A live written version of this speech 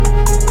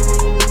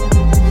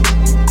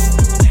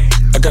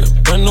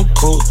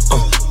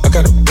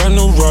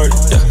ride,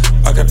 yeah.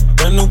 I got a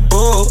brand new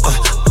boo,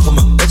 put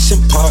my ex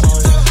in park.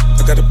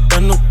 I got a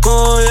brand new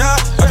go, yeah.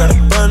 I got a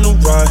brand new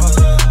ride.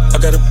 I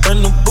got a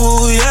brand new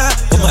boo, yeah.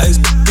 Put my ex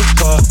in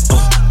park,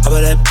 I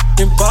bet that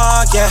in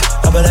park, yeah.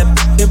 I bet that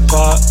in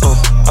park,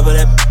 I bet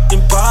that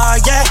in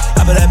park, yeah.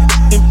 I bet that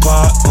in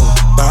park,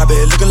 I be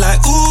looking like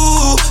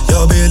ooh,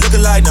 yo be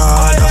looking like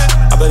nah,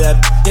 nah. I bet that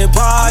in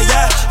park,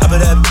 yeah. I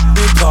bet that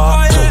in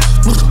park.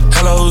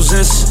 Hello, who's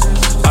this?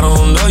 I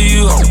don't know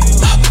you.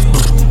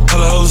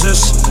 Hello, who's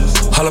this?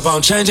 All up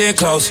on changing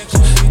clothes.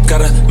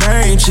 Got a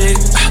main chick,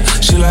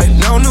 she like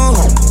no new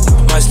home.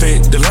 Might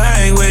speak the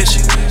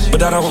language,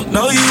 but I don't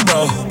know you,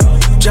 bro.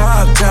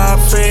 Drop top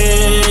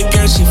freak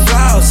and she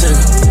flossing.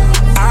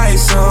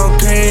 Ice on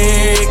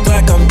creek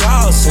like I'm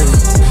Dawson.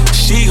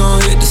 She gon'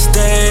 hit the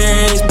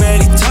stage,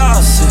 Betty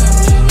tossing.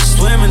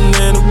 Swimming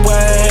in the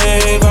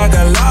wave, I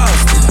got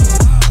lost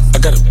it. I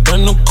got a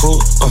brand new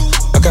coupe,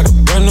 I got a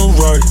brand new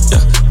ride,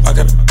 yeah. I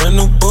got a brand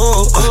new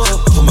boo,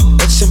 put my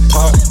ex in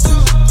park.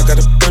 I got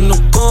a brand new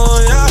go,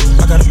 yeah.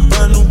 I got a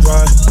brand new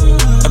ride.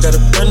 I got a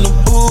brand new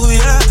boo,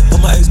 yeah.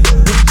 Put my ex in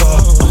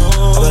park.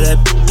 I bet that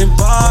in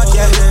park,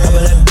 yeah. I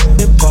bet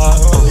that in park.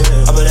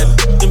 I bet that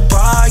in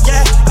park,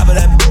 yeah. I bet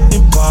that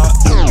in park.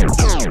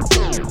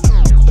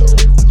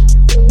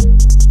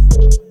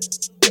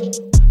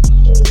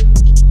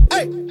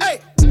 Hey, hey,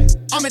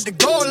 I'm at the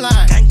goal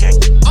line.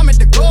 I'm at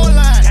the goal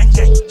line.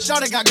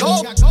 Shawty got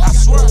gold, I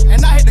swear.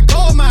 And I hit the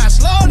gold mine.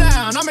 Slow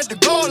down, I'm at the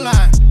goal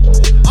line.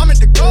 I'm at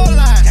the goal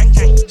line.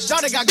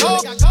 Shawty got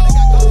gold,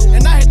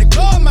 and I hit the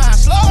gold mine.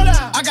 Slow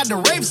down. I got the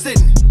rape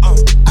sitting.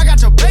 I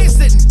got your bass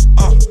sitting.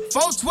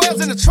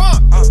 412s in the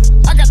trunk.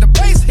 I got the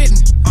bass hitting.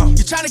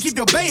 You tryna keep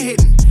your bait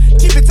hitting.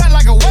 Keep it tight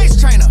like a waist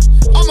trainer.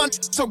 All my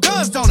so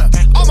guns don't her.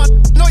 All my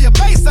know your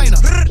base ain't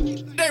her.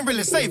 They ain't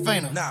really safe,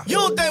 ain't her. You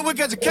don't think we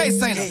got your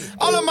case, ain't her.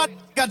 All of my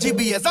got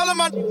GPS. All of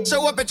my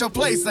show up at your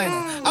place, ain't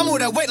her. I move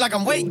that weight like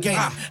I'm weight gaining.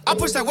 I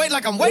push that weight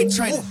like I'm weight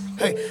training.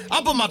 Hey,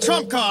 I put my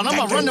trump card.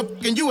 I'ma run the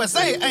in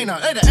USA, ain't her.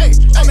 Hey,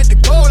 I'm at the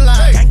goal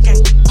line.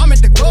 I'm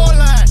at the goal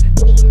line.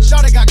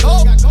 Shawty got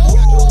gold,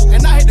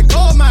 and I hit the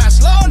gold mine.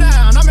 Slow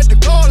down, I'm at the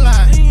goal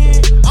line.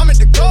 I'm at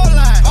the goal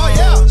line. Oh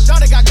yeah,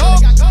 Shawty got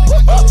gold,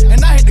 and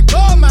I hit the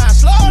gold mine.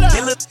 Slow down.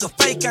 They look the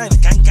fake, ain't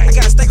it? I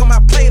got a steak on my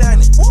plate, ain't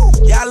it?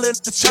 Y'all look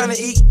tryna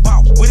eat,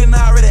 we done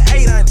already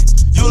ate, ain't it?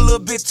 You a little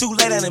bit too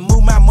late, ain't it?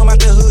 Move my mom out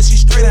the hood, she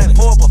straight, ain't it?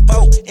 Pour up a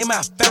 4 in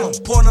my phantom,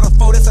 pour another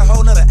 4, that's a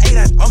whole nother 8,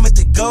 ain't it? I'm at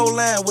the goal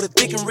line with a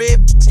thick and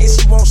red, and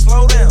she won't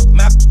slow down.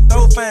 My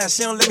so fine,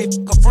 she don't let me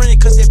fuck a friend,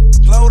 cause it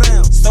slow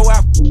down. So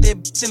I that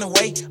bitch in the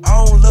way,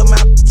 I don't love my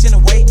bitch in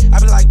the way. I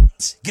be like,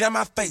 get out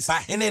my face,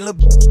 and that little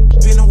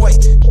in the way.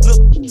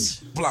 Look,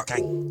 block,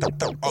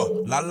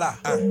 la la,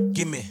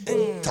 give me,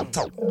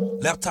 top,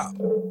 laptop.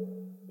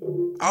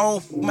 I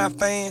don't f my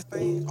fans, I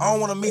don't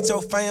wanna meet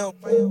your fam.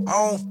 I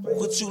don't f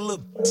with you,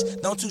 little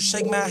bitch. Don't you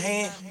shake my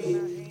hand.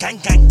 Gang,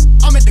 gang.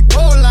 I'm at the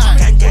goal line.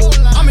 Gang, gang.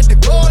 I'm at the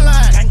goal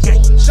line. Gang,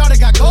 gang. Shawty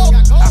got gold,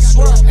 I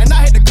swear. And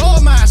I hit the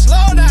gold mine.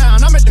 Slow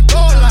down, I'm at the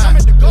goal line. I'm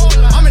at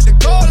the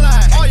goal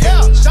line. Oh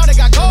yeah, Shawty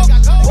got gold,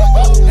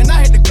 and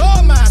I hit the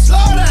gold mine.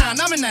 Slow down,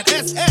 I'm in that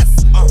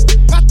SS.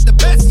 Not the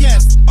best,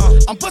 yes.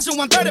 I'm pushing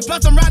 130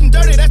 plus I'm riding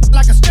dirty. That's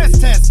like a stress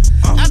test.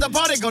 As the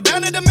party go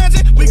down to the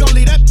mansion, we gon'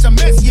 leave that to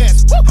mess,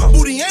 yes.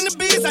 Booty and the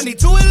beats, I need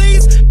 2 at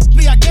least.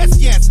 Be I guess,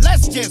 yes.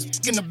 Let's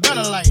just get in the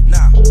better life.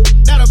 Nah,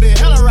 that'll be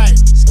hella right.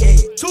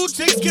 2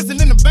 chicks kissing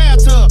in the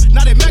bathtub.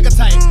 Now they mega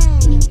tight.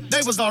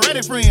 They was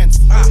already friends.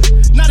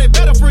 Now they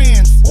better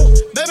friends.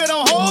 Baby,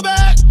 don't hold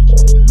back.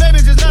 Baby,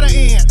 just let her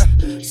in.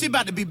 She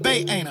about to be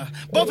bait, ain't her?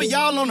 Both of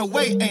y'all on the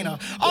way, ain't her?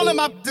 All of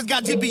my just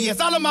got GPS.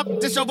 All of my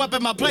just show up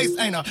at my place,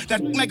 ain't her?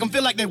 That make them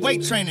feel like they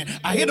weight training.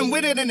 I hit them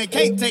with it and they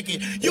can't take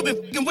it. You been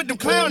f***ing with them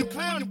clown.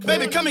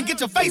 Baby, come and get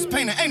your face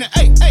painted, ain't it?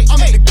 Hey,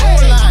 I'm at the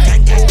goal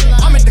line.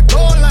 I'm at the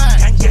goal line.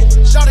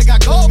 Shawty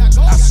got gold,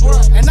 I swear.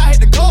 And I hit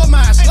the gold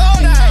mine.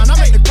 Slow down, I'm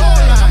at the goal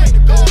line.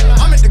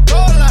 I'm at the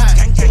goal line.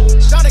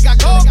 Shawty got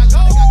gold,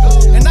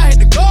 and I hit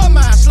the gold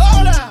mine.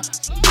 Slow down.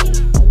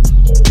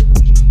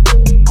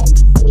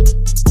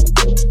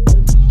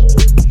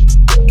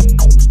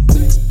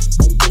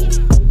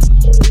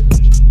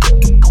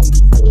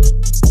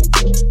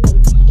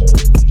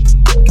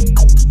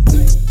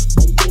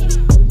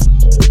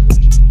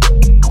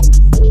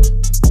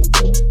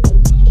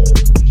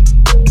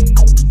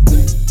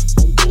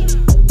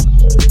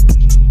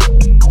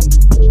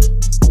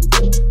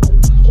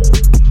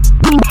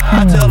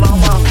 I tell all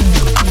my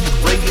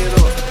break it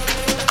up,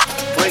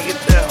 break it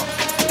down,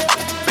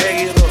 bag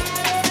it up,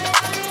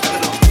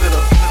 fill it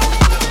up,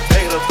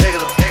 bag it up, bag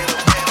it up, bag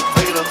it up,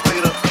 bag it up,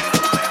 bag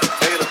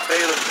it up, bag it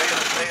up,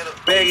 bag it up,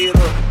 bag it up. Bag it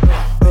up.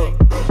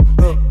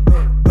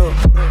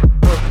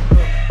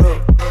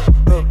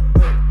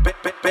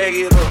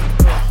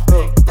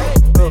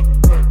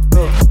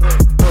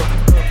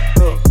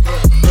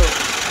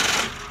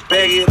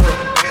 Bag it up.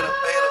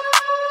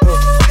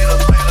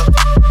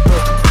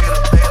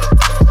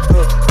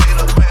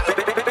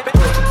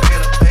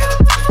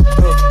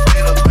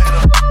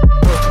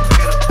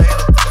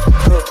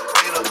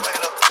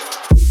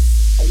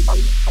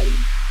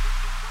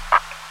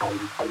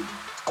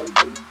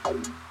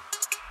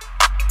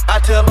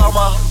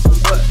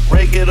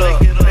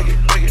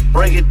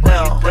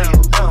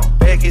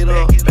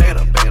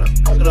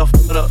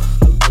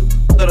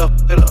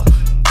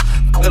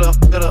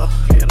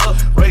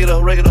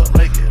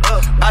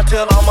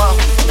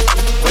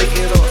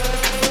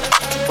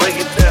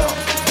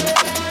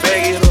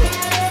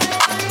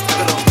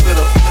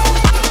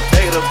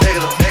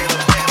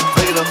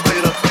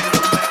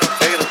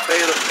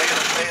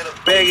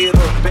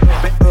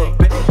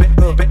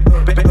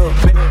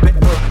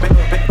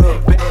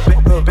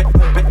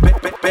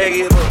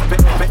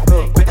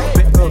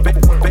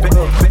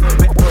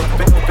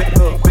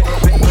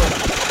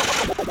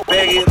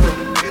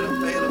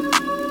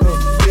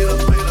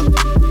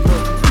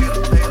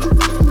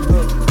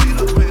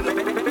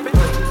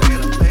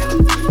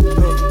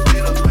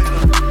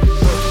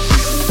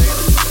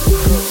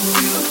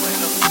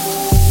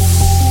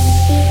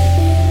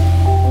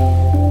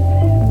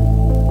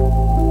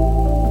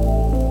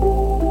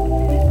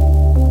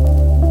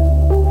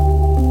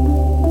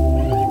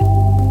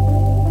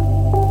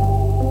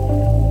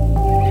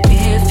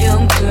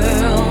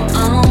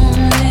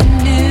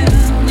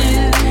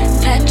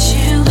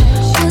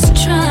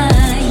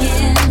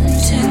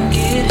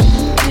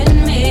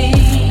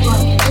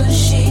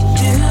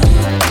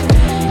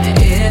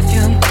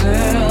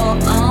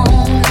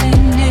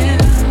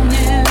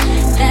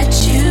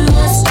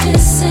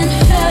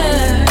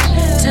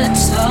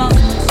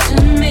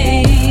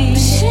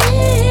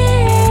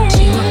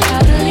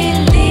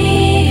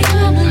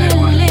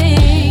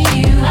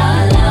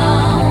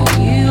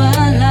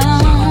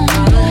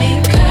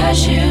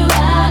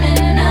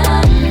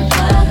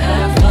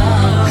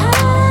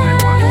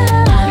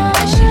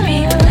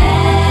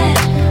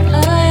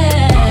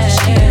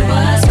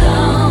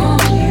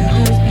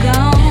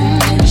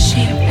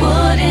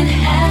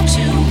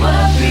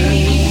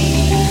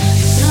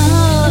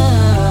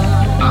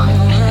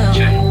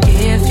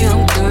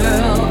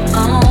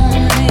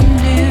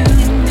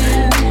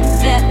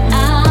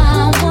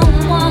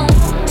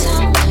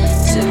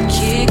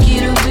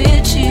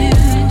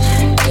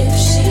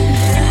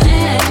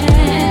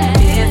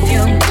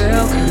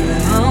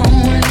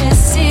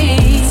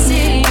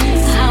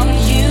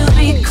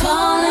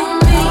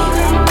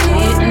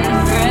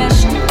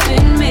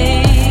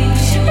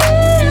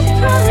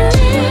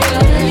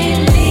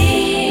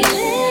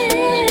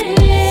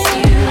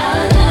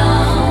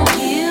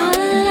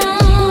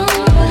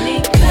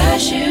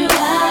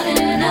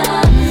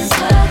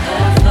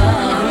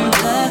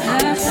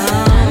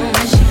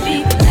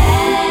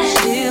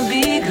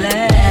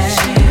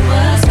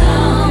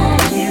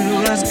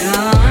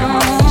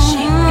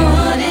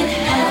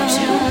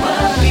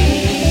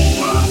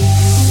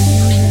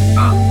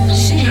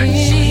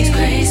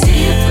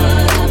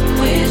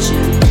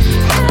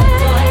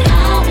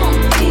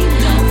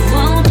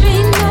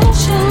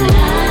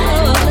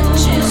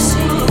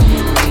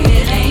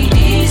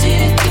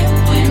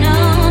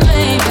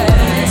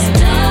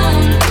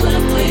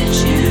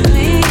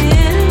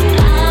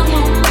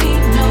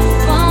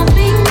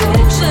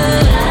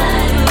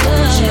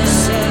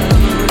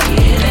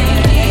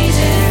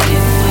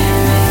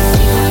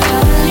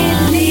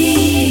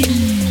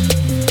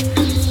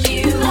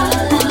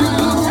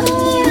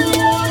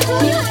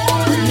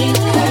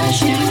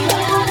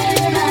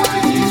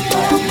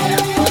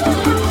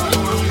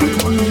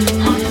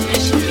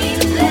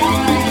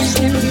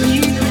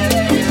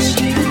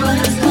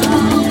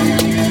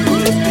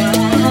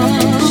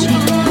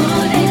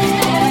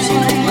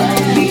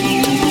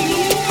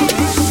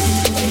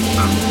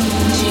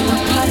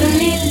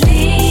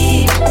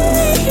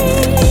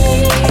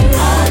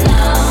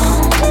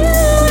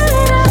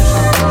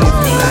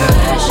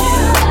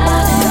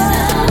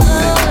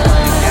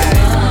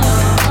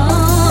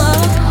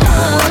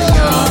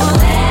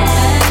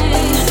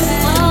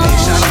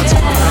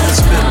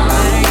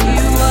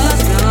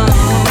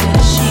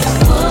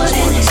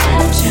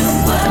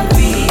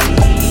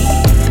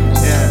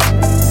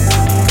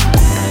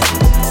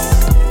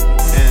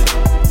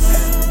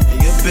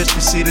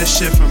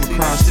 shit from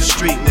across the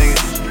street, nigga.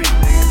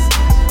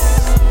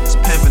 It's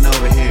pimpin'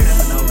 over here.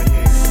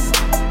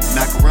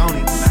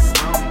 Macaroni.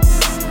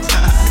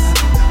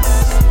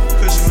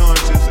 Cushion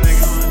oranges,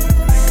 nigga.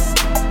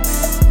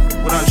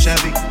 What up,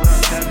 Chevy?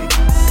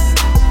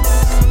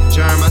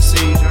 Germ, I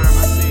see.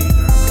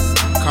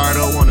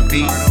 Cardo on the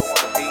beat.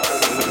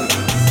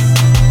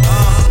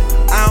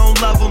 I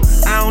don't love them,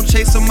 I don't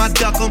chase them, I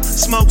duck them.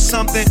 Smoke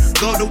something,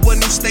 go to a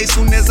new state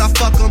soon as I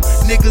fuck them.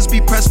 Niggas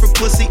be pressed for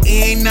pussy,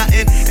 it ain't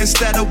nothing.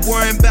 Instead of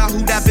worrying about who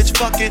that bitch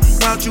fucking,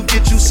 why don't you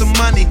get you some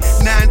money?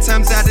 9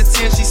 times out of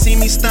 10 she see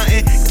me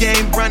stunting.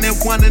 Game running,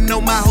 wanna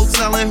know my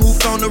hotel and who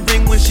phone the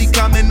ring when she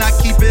coming. I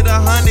keep it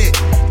 100.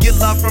 Get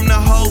love from the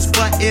hoes,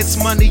 but it's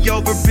money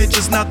over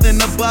bitches, nothing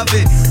above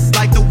it.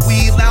 Like the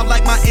weed, loud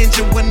like my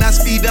engine when I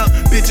speed up.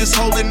 Bitches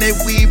holding their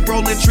weed,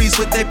 rolling trees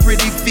with their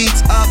pretty feet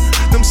up.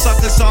 Them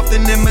suckers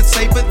often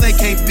imitate, but they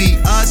can't beat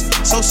us.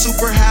 So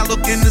super high,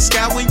 look in the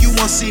sky when you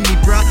won't see me,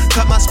 bruh.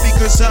 Cut my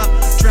speakers up,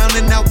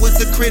 drowning out what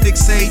the critics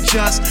say.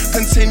 Just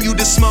continue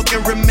to smoke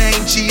and remain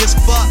G as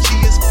fuck.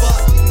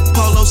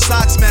 Polo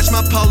socks match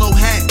my polo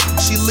hat.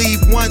 She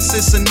leave once,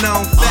 it's a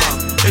known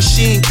fact. If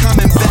she ain't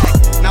coming back,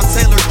 now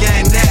Taylor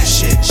gang that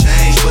shit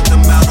change. Put the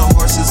amount of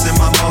horses in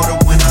my motor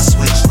when I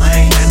switch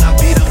lane. And I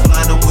beat them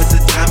blind with the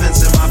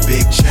diamonds in my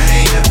big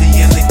chain. Heavy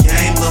in the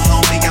game, lil'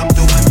 homie, I'm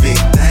doing big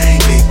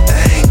things.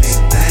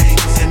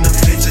 And the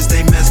bitches,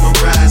 they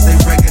mesmerize, they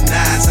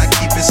recognize. I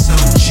keep it so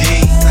G.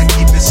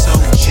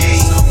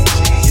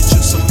 Get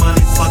you some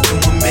money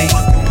fucking with me.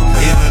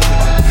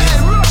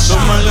 Los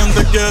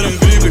maleantes quieren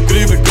gribe,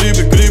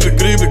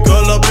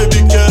 con la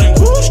baby quieren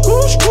kush.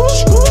 Los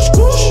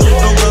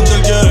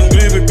grandes quieren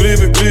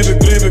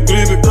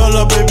gribe, con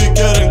la baby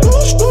quieren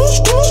kush.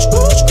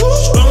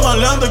 Los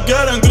maleantes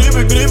quieren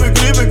gribe,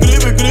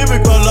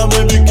 con la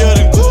baby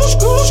quieren kush.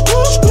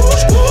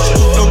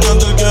 Los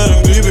grandes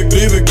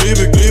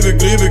quieren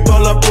gribe,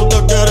 con la puta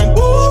quieren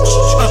kush.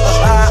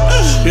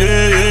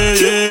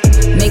 Yeah.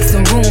 Make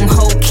some room,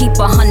 ho, keep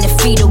 100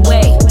 feet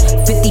away.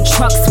 50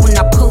 trucks when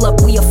I pull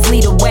up, we a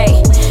fleet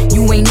away.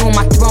 You ain't on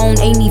my throne,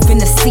 ain't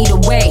even a seat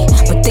away.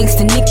 But thanks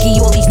to Nikki,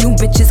 all these new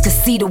bitches could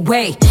see the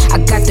way. I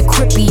got the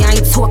crippy, I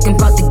ain't talking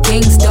about the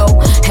gangs though.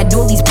 Had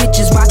all these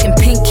bitches rocking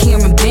pink hair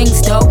and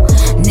bangs though.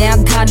 Now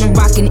I got them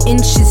rocking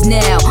inches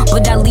now.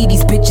 But I leave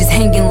these bitches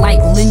hanging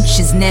like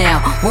lynches now.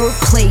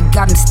 Wordplay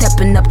got them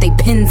stepping up they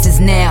pins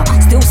now.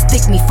 Still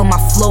stick me for my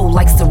flow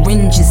like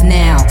syringes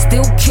now.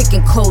 Still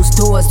kicking closed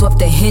doors off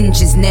the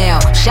hinges now.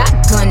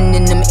 Shotgun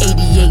in them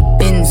 88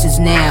 Benzes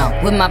now.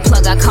 With my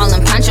plug I call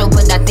him Pancho,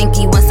 but I think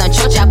he wants some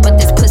chocha. Put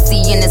this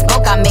pussy in his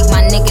boca, make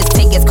my niggas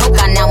take his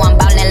coca. Now I'm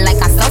ballin'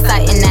 like I'm Sosa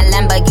in that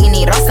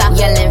Lamborghini Rosa.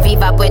 Yelling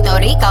Viva Puerto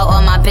Rico,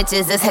 all my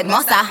bitches is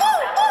hermosa.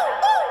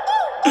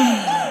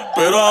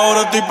 Pero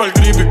ahora estoy pa'l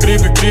gripe.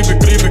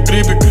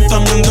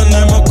 También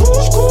tenemos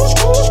kush.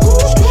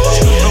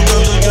 Los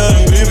grandes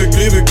quieren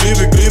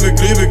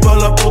gribe, con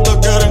la puta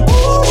quieren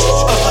kush.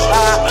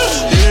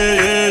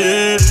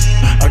 Yeah.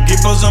 Aquí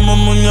pasamos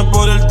moña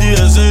por el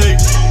TSA.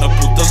 Las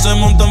putas se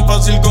montan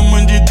fácil como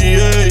en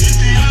GTA.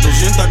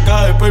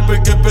 200k de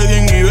paper que pedí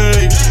en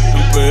eBay.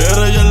 En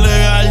PR ya es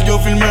legal, yo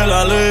firmé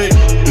la ley.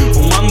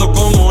 Fumando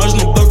como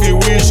Snoop Dogg y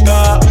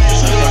Whisca.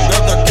 Las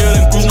gatas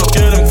quieren kush, no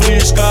quieren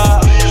frisca.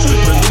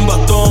 Prende un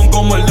bastón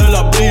como el de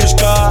la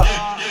brisca.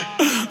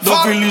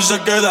 Dos filis se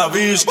queda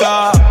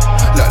visca.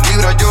 Las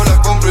libras yo las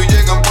compro y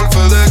llegan por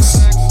FedEx.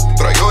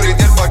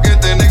 Priority el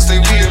paquete Next Day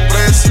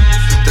Express.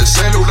 Del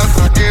celular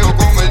traqueo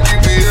con el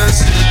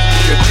GPS.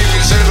 Que el chipi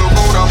se lo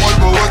cobramos al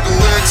bobo de tu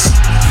ex.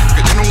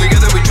 Que tiene un guille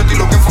de bichote y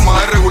lo que fuma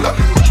es regular.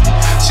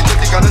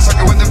 Sintética de esa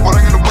que venden por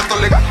ahí en los puertos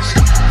legales.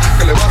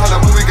 Que le baja la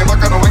movie que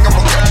vaca no venga a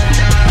montar.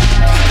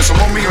 Que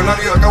somos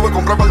millonarios y acabo de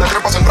comprar par de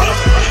crepas en rara.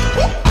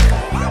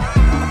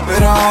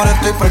 Pero ahora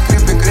estoy para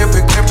creepy.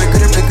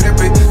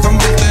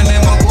 También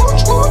tenemos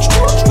kush.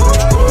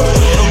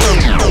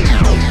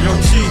 Yo,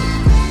 G,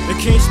 they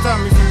can't stop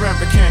me from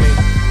rapping, can they?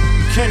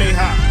 Can they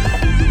hop?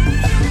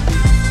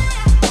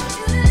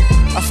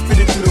 I spit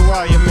it through the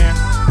wire, man.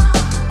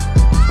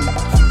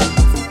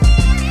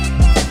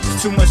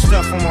 There's too much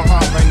stuff on my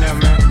heart right now,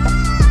 man.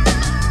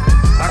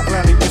 I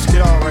gladly risk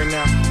it all right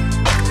now.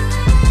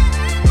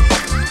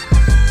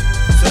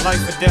 It's a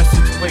life or death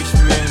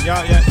situation, man.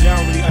 Y'all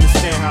don't really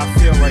understand how I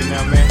feel right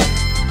now, man.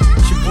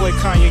 It's your boy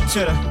Kanye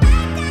Titter.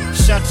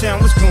 Shot-town,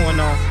 what's going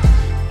on?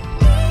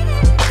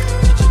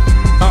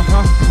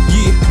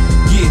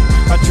 Yeah,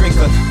 I drink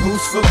a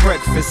boost for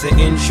breakfast, an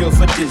intro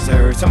for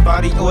dessert.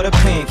 Somebody order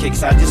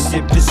pancakes, I just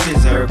sip the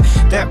scissor.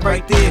 That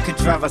right there could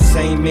drive a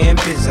sane man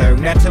berserk.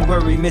 Not to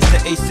worry,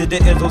 Mr. Ace to the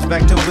Illos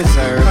back to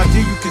Wizard. How do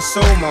you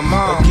console my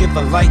mom or give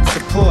her light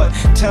support?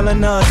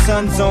 Telling her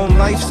son's on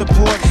life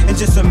support. And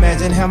just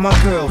imagine how my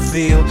girl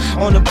feel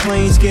on the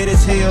plane, scared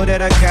as hell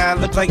that a guy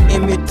looked like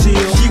Emmett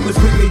Till. She was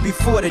with me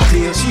before the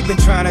deal, she been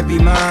trying to be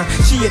mine.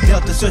 She a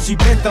Delta, so she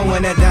been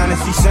throwing that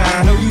dynasty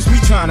sign. No use me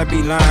trying to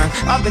be lying,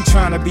 I've been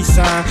trying to be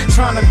signed. line.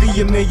 Trying to be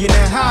a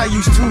millionaire, how I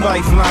used 2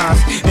 lifelines.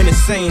 In the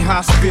same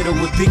hospital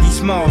where Biggie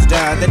Smalls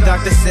died. The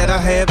doctor said I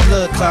had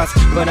blood clots,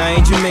 but I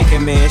ain't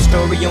Jamaican, man.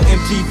 Story on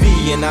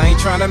MTV, and I ain't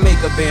trying to make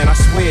a band. I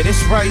swear,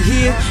 this right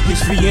here,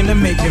 history in the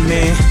making,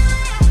 man.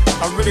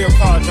 I really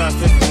apologize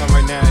to everyone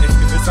right now if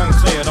it's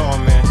unclear at all,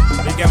 man.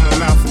 They got my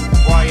mouth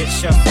wired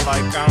shut for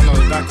like, I don't know,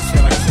 the doctor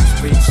said like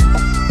 6 weeks.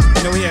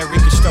 You know, I had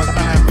reconstructive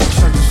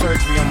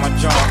surgery on my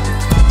jaw.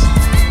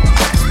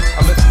 I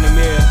looked in the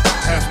mirror,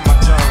 half of my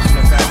jaw was in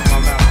the back of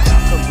my mouth, and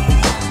I couldn't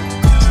believe it.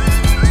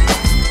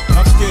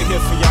 I'm still here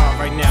for y'all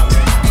right now,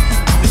 man.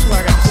 This is what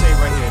I got to say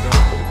right here,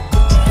 though.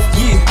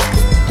 Yeah,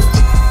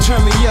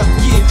 turn me up,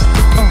 yeah.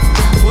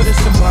 What if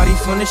somebody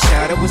from the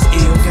shadow was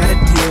ill? Got a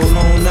deal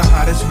on the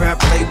hottest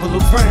rap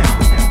label around.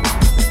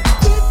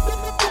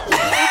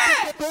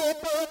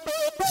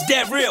 Is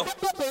that real?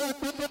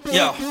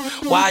 Yo,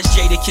 why is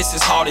Jada Kiss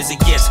as hard as it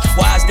gets?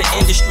 Why is the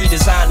industry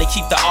designed to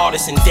keep the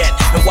artists in debt?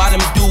 And why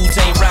them dudes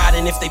ain't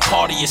riding if they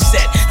party is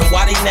set? And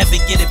why they never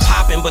get it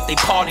poppin' but they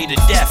party to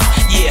death?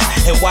 Yeah,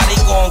 and why they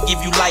gon' give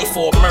you life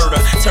for a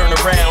murder? Turn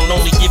around,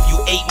 only give you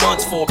 8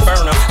 months for a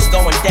burner. It's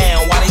going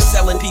down, why they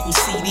selling people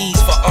CDs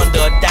for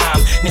under a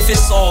dime? And if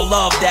it's all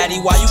love, daddy,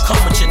 why you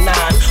come with your 9?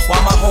 Why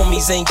my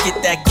homies ain't get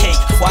that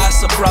cake? Why it's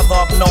a brother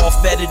up north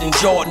better than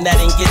Jordan that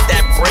ain't get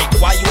that break?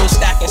 Why you in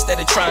stack instead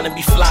of trying to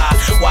be fly?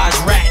 Why is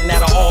ratting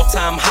at an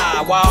all-time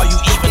high? Why are you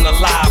even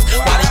alive?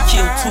 Why they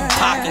kill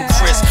Tupac and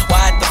Chris?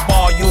 Why at the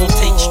bar you don't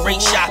take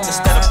straight shots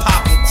instead of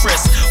popping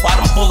Chris? Why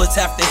them bullets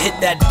have to hit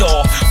that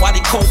door? Why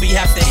did Kobe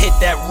have to hit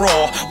that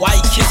raw? Why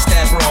he kissed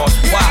that broad?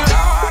 Why?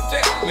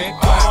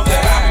 All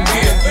that I've been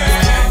giving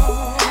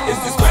is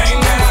this pain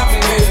that I've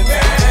been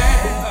living.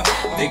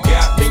 They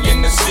got me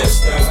in the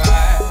system.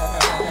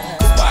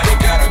 Why they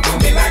gotta do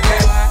me like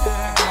that?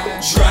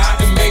 Tried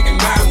to make it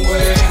my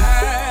way,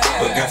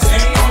 but got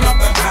sent on up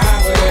the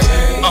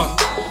highway.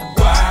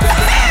 Why?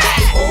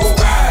 Oh,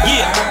 why?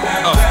 Yeah.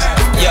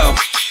 Yo,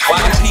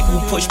 why do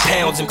people push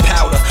pounds and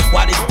powder?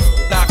 Why they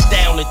knock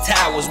down the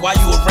towers? Why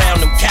you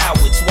around them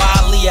cowards? Why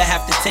Aaliyah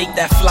have to take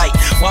that flight?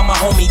 Why my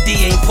homie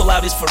D ain't pull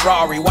out his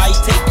Ferrari? Why he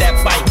take that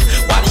bike?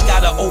 Why they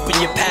gotta open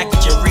your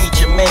package and read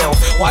your mail?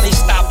 Why they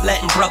stop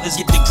letting brothers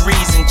get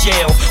degrees in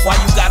jail? Why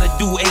you gotta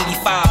do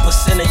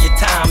 85% of your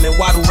time? And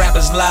why do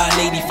rappers lie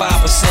in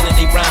 85% of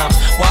their rhymes?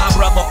 Why a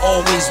brother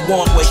always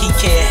want what he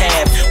can't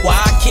have? Why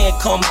I can't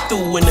come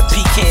through in the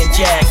pecan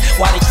jag?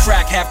 Why they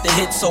crack have to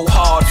hit so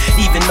hard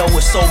even though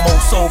it's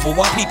almost over?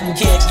 Why people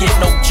can't get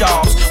no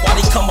jobs? Why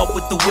they come up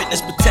with the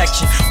witness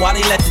protection? Why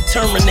they let the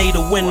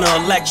Terminator win the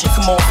election?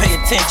 Come on, pay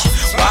attention.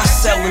 Why I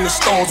sell in the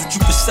stores what you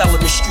can sell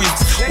in the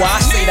streets? Why I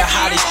say the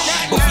hottest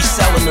shit but we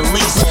selling the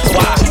least?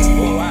 Why?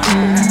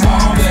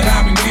 All that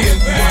I've been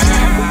giving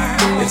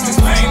is this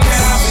pain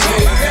that I've been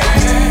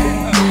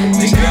living.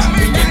 They got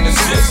me in the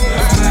system.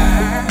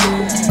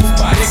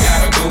 Why they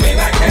gotta do me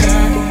like that?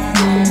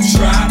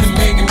 Tried to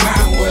make it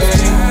my way,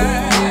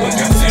 but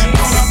got sent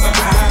on up the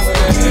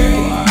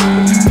highway.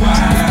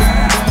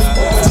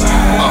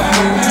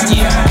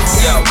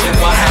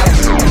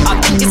 I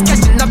think it's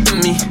catching up to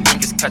me.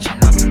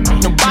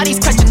 Nobody's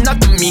catching up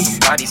to me.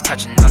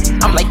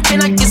 I'm like,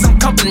 can I get some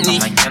company?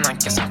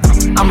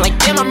 I'm like,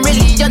 damn, I'm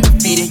really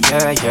undefeated.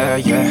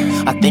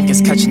 Yeah. I think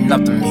it's catching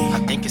up to me.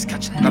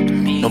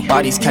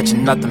 Nobody's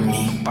catching up to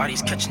me.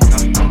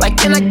 Like,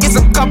 can I get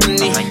some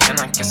company?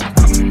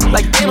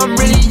 Like, damn, I'm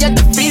really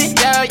undefeated.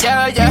 Yeah.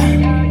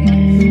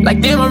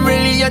 Like, damn, I'm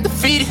really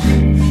undefeated.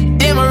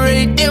 Damn, I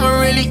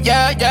really,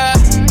 yeah.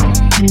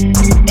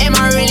 Am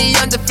I really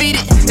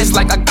undefeated? It's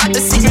like I got the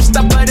secret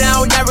stuff, but I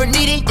don't never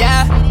need it,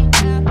 yeah.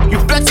 You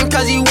flexing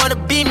cause you wanna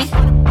be me.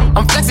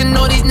 I'm flexing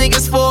on these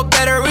niggas for a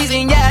better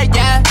reason,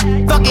 yeah.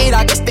 Fuck it,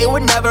 I guess they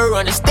would never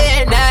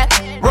understand that.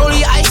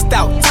 Rollie iced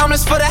out,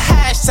 timeless for the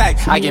hashtag.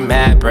 I get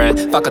mad,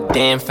 bruh, fuck a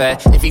damn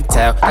fat. If you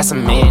tell, that's a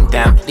man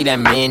down, leave that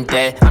man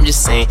dead. I'm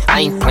just saying,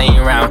 I ain't playing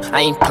around,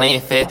 I ain't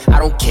playing fair. I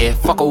don't care,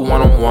 fuck a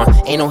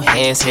one-on-one, ain't no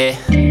hands here.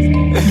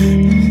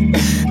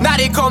 Now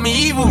they call me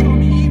evil,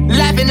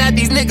 laughing at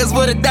these niggas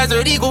with a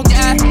desert eagle,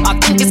 yeah. I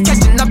think it's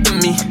catching up to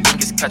me.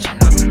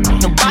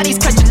 Nobody's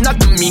catching up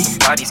to me.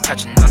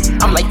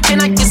 I'm like, can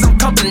I get some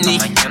company?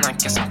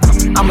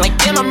 I'm like,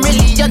 damn, I'm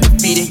really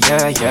undefeated.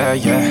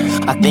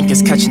 Yeah. I think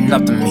it's catching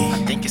up to me.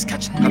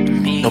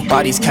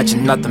 Nobody's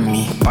catching up to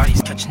me.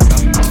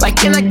 Like,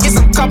 can I get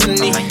some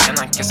company?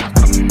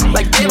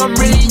 Like, damn, I'm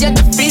really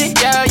undefeated.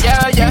 Yeah.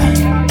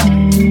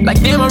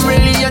 Like, damn, I'm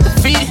really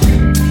undefeated.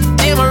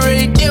 Damn, I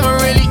really,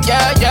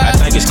 yeah. I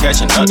think it's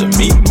catching up to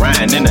me.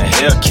 Riding in a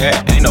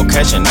Hellcat, ain't no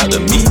catching up to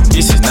me.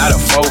 This is not a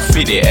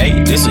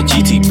 458, this a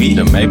GTB.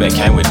 The Maybach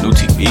came with new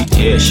TV.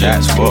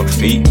 Headshots, 4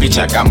 feet. Bitch,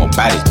 I got more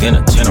bodies than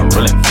a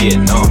general in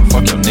Vietnam.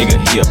 Fuck your nigga,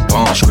 he a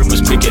bomb.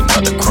 Scrippers picking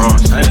up the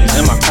crumbs. Honey's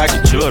in my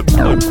pocket, Jewel.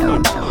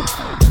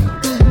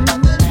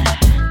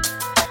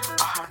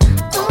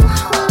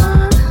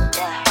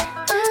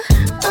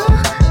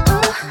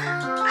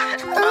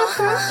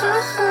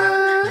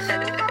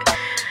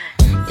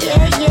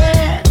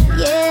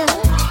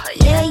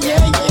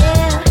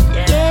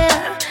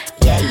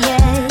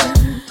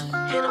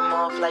 Hit 'em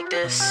off like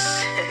this.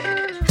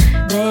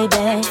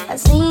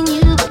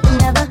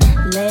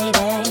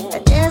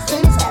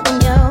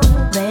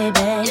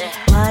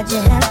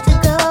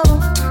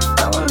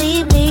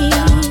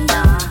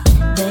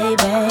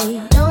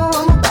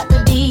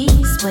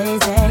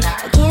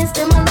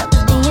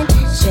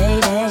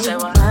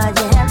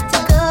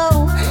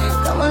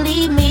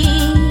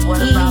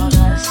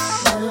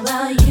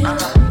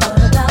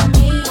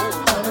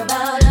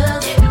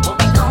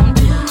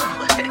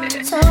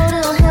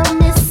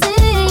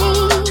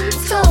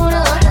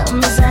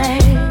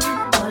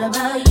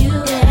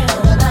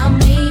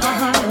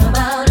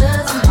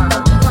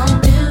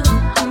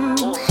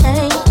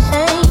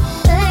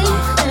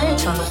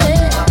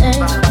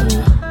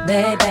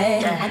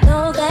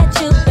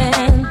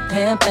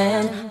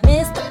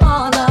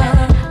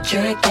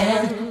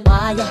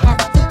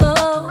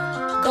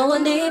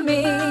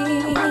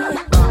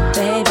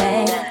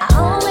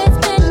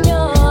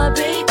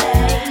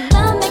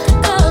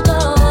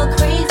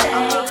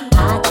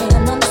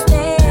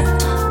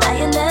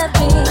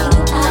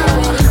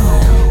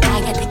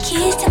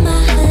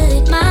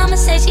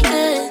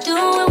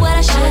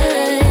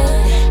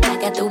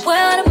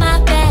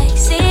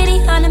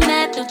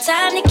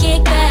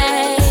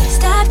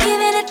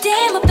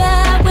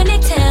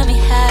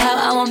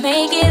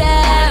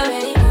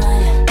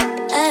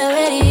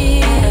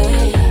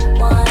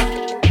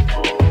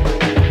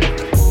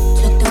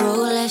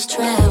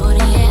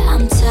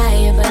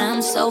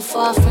 so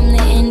far from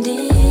the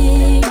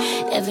ending.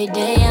 Every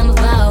day I'm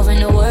evolving,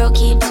 the world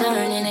keep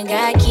turning and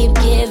God keep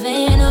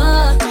giving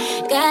up.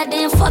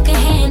 Goddamn fucking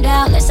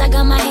handout, unless I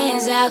got my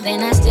hands out,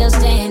 then I still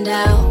stand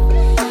out.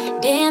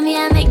 Damn,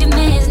 yeah, I make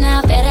demands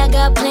now, bet I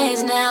got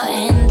plans now,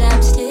 and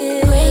I'm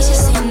still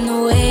gracious in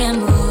the way I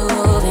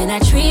move, and I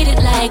treat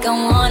it like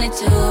I wanted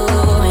to,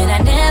 and I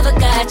never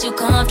got too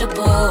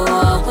comfortable.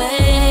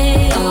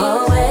 Always,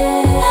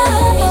 always.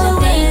 And I'm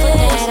thankful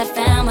that I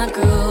found my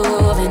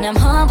groove, and I'm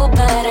humble,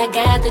 but I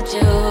got the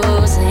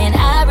juice, and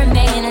I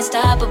remain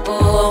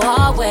unstoppable.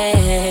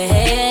 Always.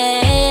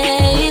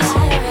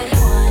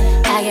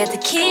 I got the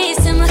keys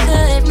to my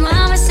hood.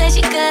 Mama said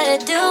she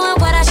good, doing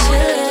what I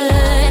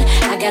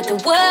should. I got the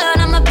world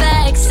on my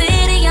back,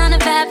 city on the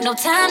map, no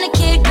time to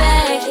kick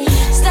back.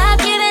 Stop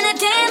giving a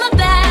damn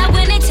about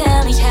when they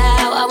tell me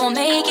how I won't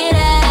make it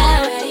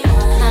out.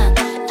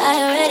 I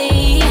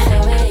already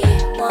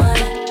won.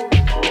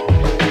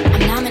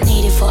 I'm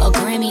nominated for a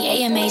Grammy,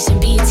 AMAs,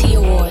 and BET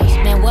Awards.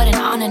 Man, what an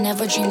honor,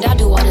 never dreamed I'd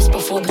do all this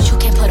before. But you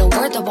can't put a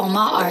word up on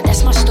my art.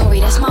 That's my story,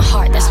 that's my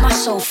heart, that's my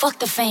soul. Fuck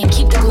the fame,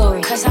 keep the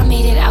glory. Cause I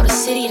made it out a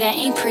city that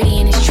ain't pretty,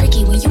 and it's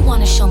tricky when you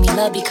wanna show me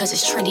love because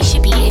it's trendy.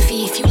 Should be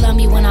iffy if you love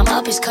me when I'm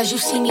up, it's cause you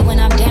see me when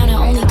I'm down, and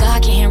only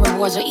God can hand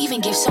rewards or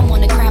even give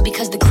someone a crown.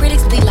 Because the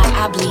critics bleed like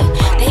I bleed,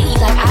 they eat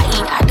like I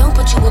eat. I don't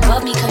put you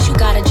above me cause you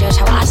gotta judge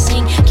how I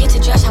sing, get to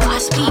judge how I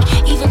speak,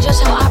 even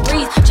just how I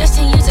breathe. Just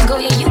 10 years ago,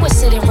 yeah, you were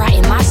sitting right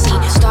in my seat,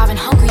 starving,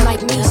 hungry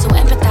like me, so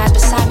empathize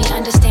beside me.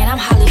 Understand I'm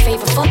highly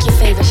favored, fuck your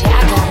favors, yeah,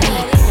 I got me.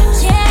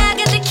 Yeah, I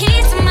got the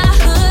keys to my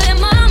hood, and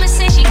mama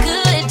said she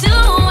good at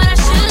doing what I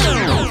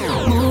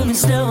should. Moving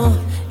slow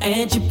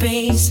at your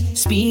pace,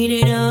 speed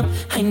it up,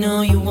 I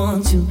know you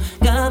want to.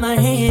 Got my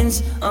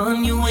hands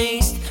on your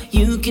waist,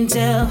 you can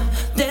tell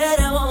that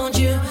I want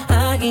you.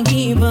 I can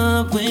keep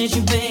up with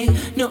you, babe,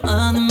 no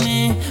other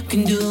man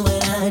can do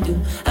what I do.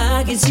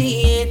 I can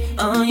see it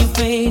on your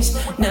face,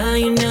 now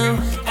you know.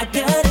 I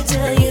gotta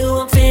tell you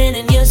I'm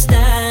feeling your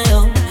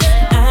style,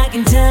 I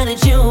can tell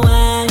that you're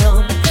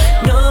wild,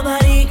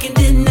 nobody can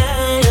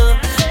deny it.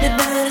 The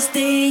baddest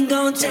thing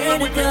gon' turn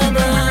the club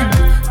up.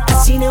 I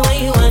see the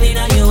way you want it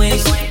on your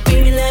waist,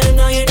 baby, let them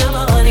know you're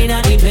number one in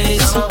all the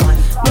place.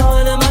 No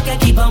other man can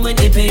keep on with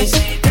the pace.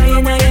 Now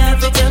you have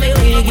to tell me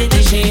where you get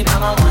the shape.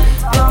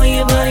 Go with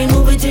your body,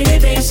 move it to the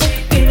base.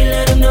 Baby,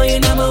 let them know you're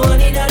number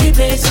one in all the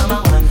place.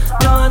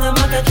 No other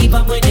man can keep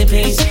up with the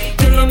pace.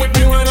 Can you make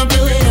me wanna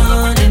do it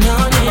on and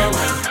on and on?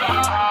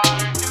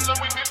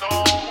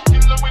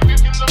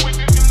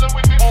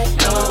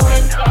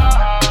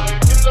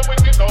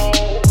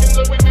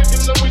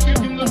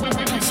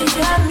 She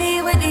got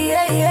me with the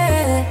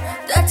yeah.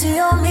 Dirty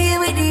on me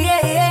with the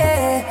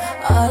yeah.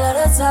 All of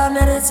the time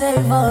that it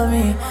take for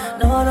me.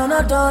 No,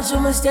 don't you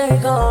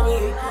mistake on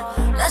me.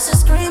 Now she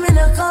screaming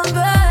to come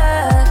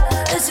back,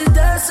 and she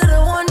dance to the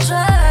one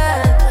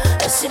track.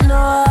 And she know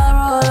I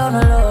roll on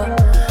the low,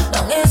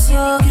 long as you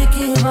can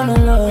keep on the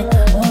low.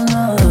 Oh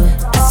no,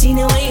 I see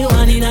the way you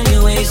want it on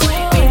your waist.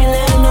 Baby,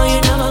 let them know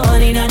you're number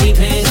one in all the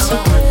place. No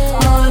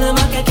other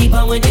man can keep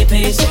on with the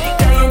pace.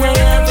 Now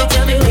you have to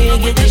tell me where you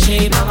get the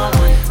shape.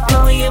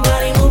 Go with your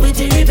body, move it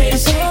to the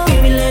base.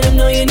 Baby, let them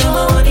know you're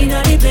number one in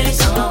all the place.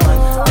 No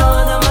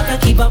other man can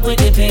keep up with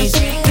the pace.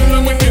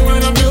 Baby, make me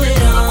wanna do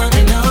it on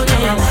and on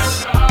and on.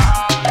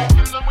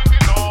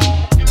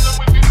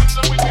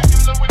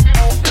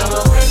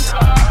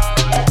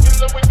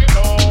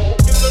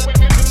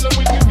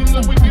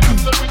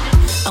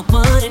 I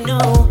wanna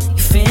know your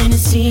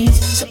fantasies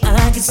so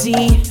I can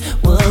see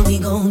what we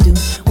gon' do.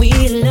 We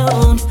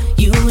alone,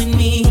 you and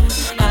me.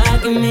 I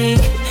can make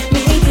it.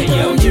 Hey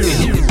yo, you can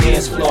hit the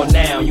dance floor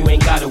now. You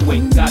ain't gotta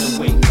wait.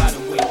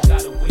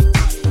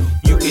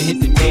 You can hit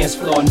the dance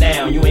floor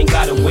now. You ain't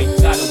gotta wait.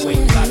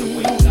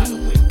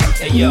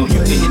 Hey yo, you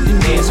can hit the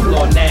dance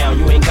floor now.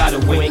 You ain't gotta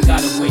wait.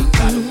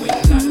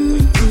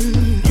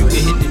 You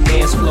can hit the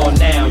dance floor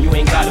now. You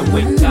ain't gotta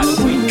wait.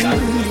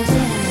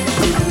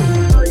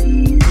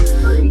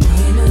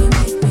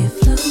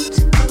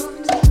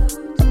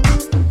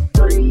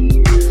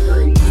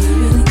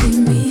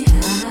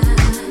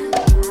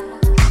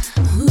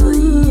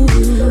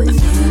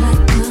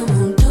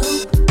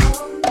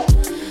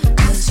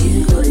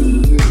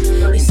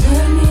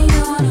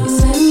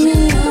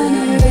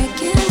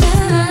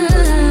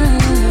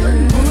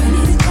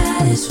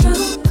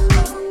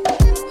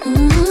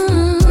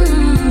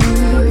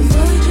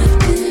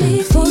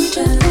 Before we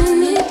jump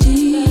in it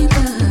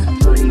deeper,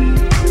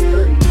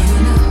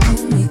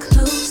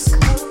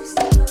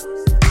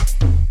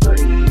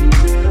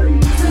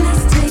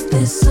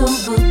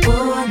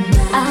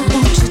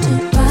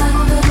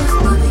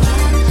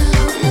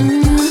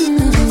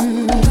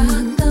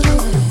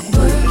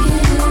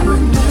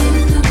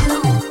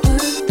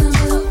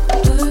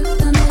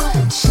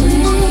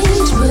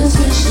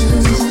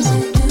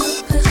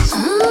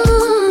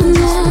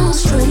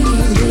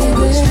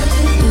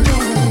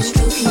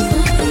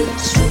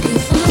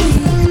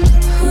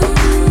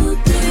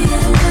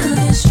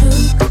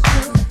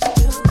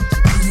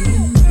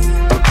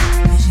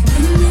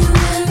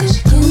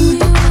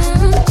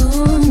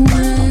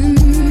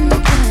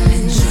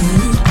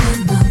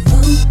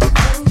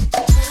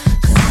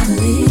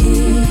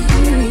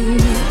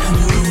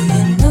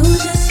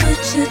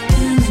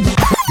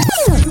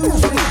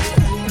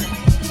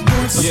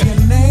 What's your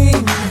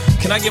name?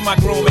 Can I get my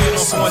grown man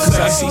on one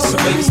side? I see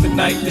some ladies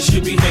tonight that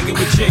should be hanging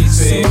with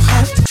Jay-Z.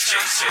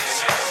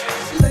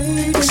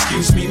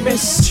 Excuse me,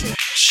 miss.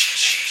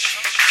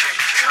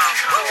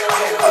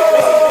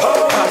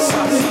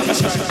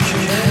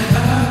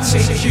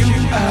 Take you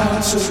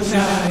out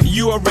tonight.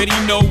 You already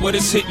know what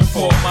it's hitting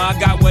for, ma. I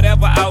got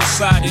whatever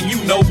outside, and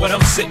you know what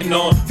I'm sitting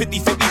on.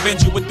 50-50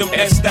 venture with them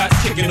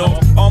S-dots kicking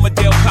off.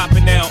 Armadale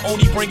popping now,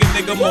 only bring a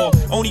nigga more.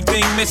 Only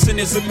thing missing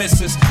is a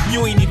missus.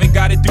 You ain't even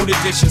gotta do the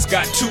dishes.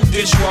 Got 2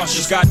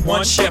 dishwashers, got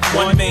 1 chef,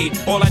 1 maid.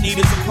 All I need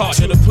is a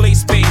partner to play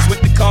spades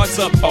with the cards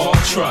up. All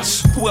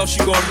trust. Who else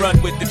you gonna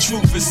run with? The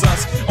truth is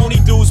us. Only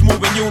dudes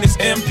moving units,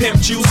 M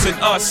Pimp Juice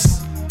and us.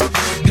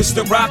 It's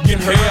the rockin'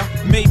 hair.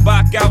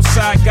 Maybach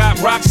outside,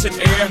 got rocks in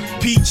air.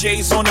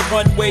 PJs on the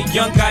runway,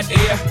 young got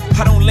air.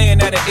 I don't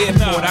land at an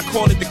airport, I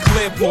call it the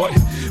clearport.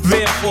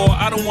 Therefore,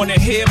 I don't wanna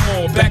hear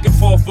more back and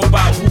forth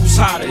about who's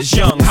hottest.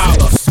 Young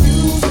holla.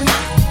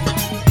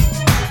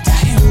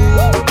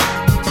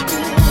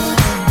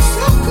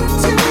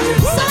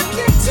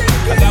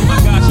 I got my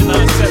gotcha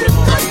 9-7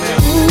 on right now.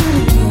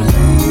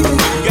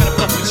 You gotta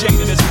pump the chain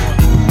to this one.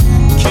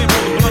 Can't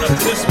roll the blunt up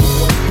to this one.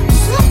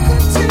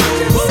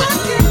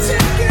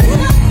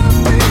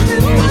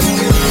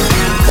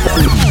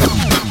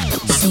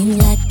 Seems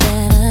like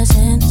ever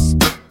since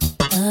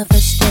the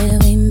first day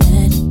we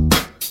met,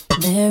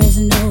 there is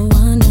no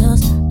one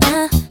else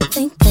I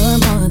think of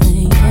more than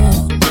you.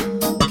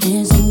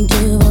 Can't seem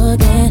to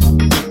forget,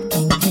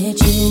 can't get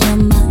you out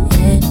my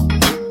head.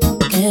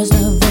 Guess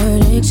the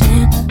verdict's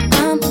in,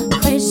 I'm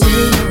crazy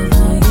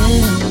over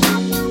you.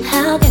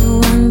 How can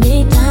one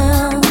be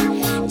down?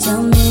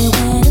 Tell me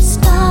where to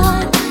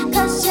start.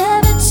 'Cause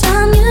every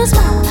time you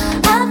smile,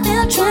 I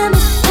feel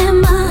tremors in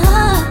my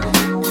heart.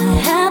 I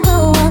have a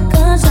one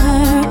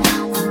concern,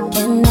 I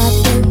cannot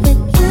live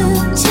with you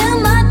till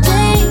my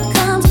day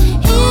comes.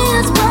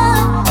 Here's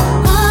what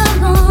I'm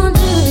gonna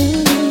do.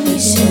 You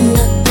see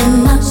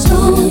nothing I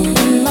soul,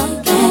 in my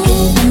bag,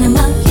 and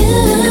about you.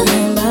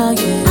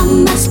 I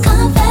must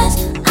confess,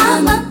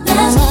 I'm a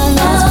mess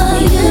for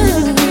you.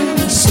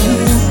 You see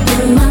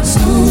nothing I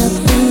soul,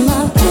 in my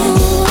bag,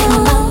 and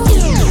about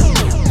you.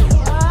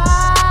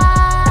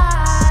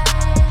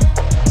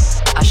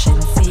 I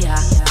shouldn't see ya.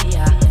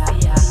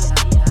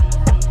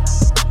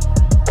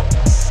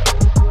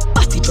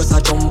 As it just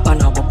a jump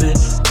and a bubble.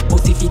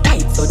 Pussy fit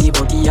tight so the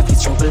body have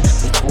its trouble.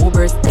 The 2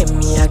 birds tell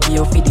me I give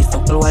you for the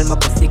suckle, while my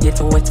pussy get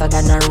wetter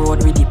than a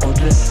road with the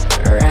puddle.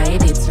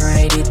 Ride it,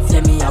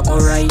 say me I go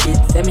ride it.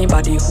 Say me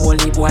body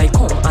holy boy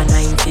come and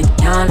 90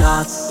 can't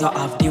last. You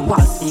have the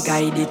walls to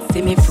guide it.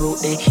 See me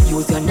fruit they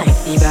use your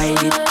knife to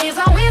divide it. It's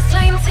a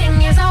waistline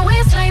thing, it's a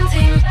waistline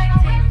thing.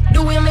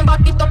 The way me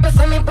back it up,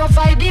 say me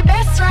provide the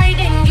best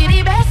riding, give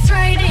the best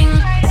riding.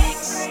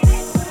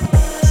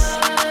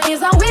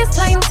 It's a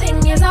waistline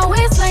thing, it's a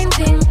waistline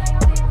thing.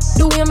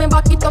 The way me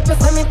back it up,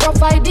 say me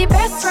provide the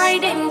best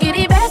riding, give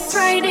the best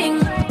riding.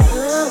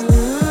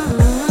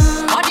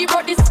 Body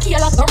brought the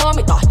scale a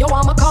thermometer. You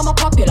want me call me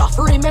popular.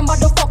 Remember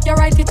the fuck you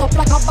write it up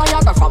like a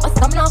biographer. My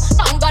stamina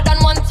longer than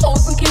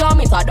 1,000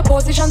 kilometers. The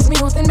positions me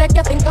using make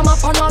you think I'm a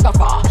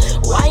pornographer.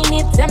 Wine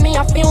it, tell me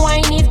I feel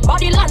wine it.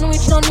 Body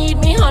language no need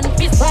me hand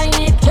fi sign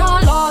it.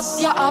 Can't lost,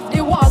 you have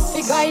the walls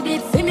fi guide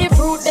it. See me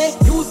fruit they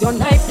use your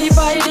knife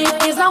divide it.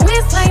 It's a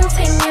waistline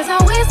thing, it's a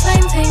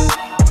waistline thing.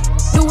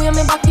 The way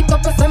me back it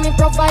up, say me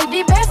provide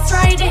the best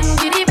riding,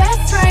 give the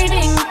best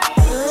riding.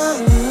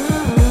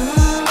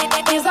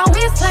 It's a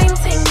waistline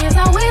thing, it's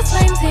a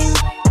waistline thing.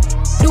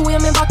 The way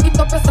me back it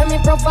up, say me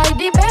provide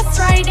the best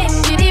riding,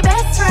 give the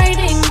best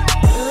riding.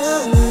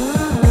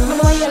 Man,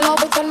 why you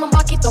love it when me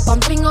back it up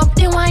and bring up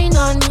the wine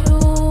on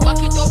you?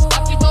 Back it up,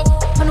 back it up.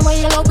 Man, why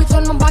you love it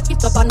when me back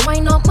it up and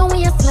wind up my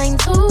waistline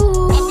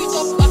too? Back it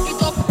up, back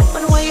it up.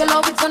 Man, why you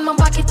love it when me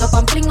back it up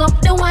and fling up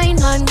the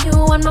wine on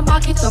you? And me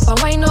back it up and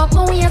wind up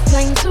my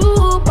waistline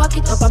too. Back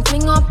it up and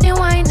fling up the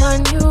wine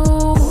on you.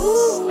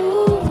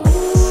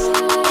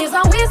 It's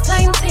a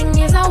waistline thing,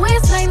 it's a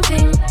waistline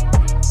thing.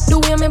 The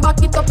way me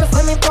back it up,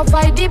 say me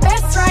provide the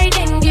best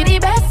riding, give the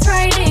best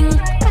riding.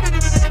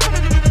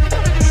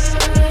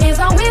 It's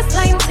a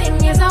waistline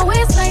thing, it's a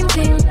waistline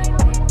thing.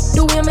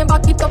 The way me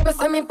back it up,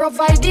 say me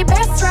provide the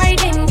best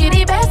riding, give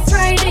the best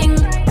riding.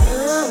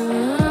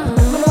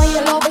 Man, why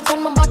you love it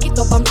when me back it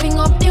up and bring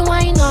up the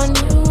wine on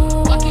you?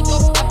 Back it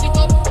up, back it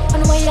up.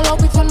 Man, why you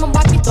love it when me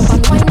back it up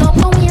and wind up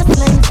my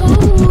waistline too?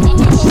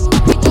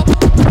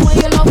 Man, why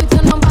you love it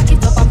when me back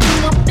it up and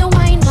bring up the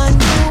wine on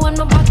you? And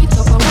me back it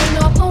up and wind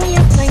up my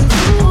waistline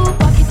too.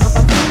 Back it up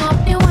and bring up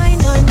the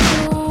wine on you.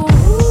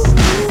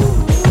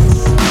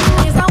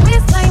 It's a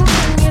waistline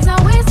thing, it's a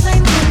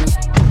waistline thing.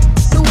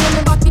 The way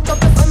me back it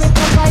up, say me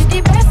provide the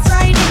best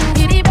riding,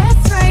 give the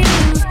best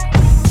riding.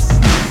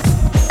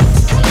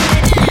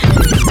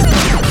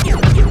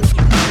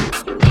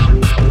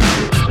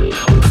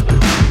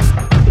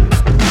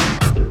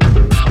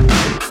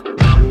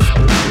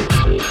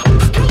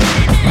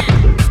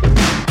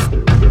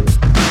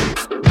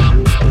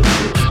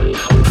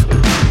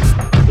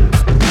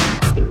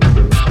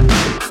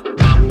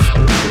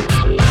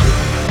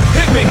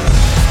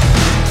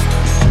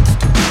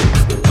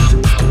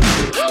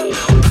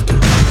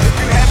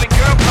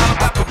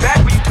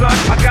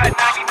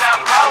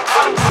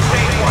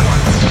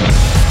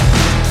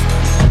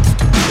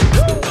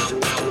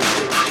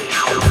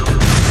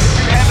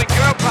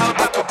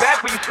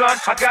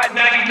 I got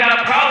 99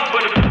 problems,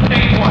 but a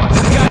ain't one.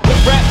 I got the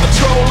rap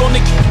patrol on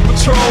the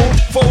patrol.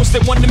 Foes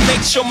that want to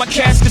make sure my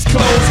casket's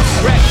closed.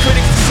 Rap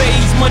critics say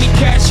he's money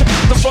cash.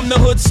 I'm from the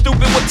hood,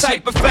 stupid. What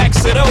type of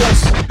facts are those?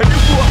 If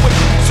you grew up with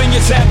in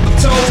your zap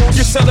toes,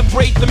 you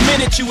celebrate the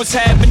minute you was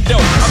having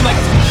dope. I'm like,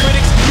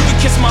 critics, you can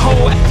kiss my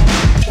whole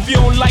ass. If you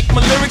don't like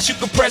my lyrics, you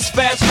can press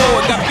fast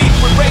forward. Got beef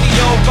with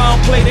radio if I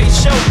don't play they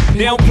show.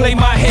 They don't play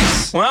my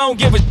hits, well I don't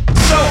give a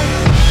so.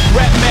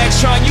 Rap mags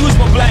try and use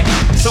my black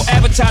so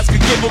advertisers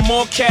could give them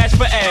more cash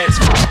for ads.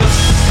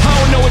 I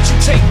don't know what you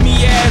take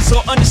me as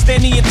or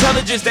understand the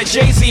intelligence that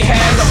Jay-Z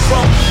has. I'm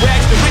from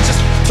rags to riches,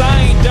 so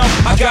I ain't dumb.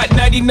 I got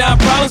 99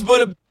 problems,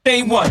 but a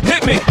ain't one.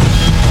 Hit me.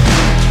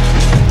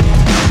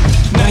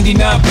 99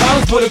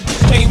 problems, but a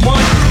ain't one.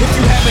 If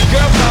you having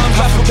girl problems,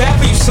 I feel bad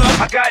for you, son.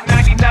 I got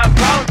 99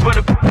 problems, but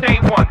a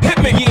ain't one. Hit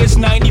me. Yeah, it's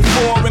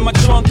 94 and my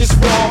trunk is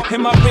raw.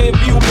 In my rear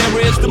view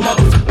mirror is the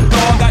motherfucker.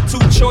 I got two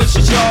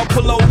choices, y'all.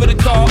 Pull over the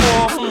car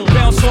or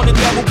bounce on the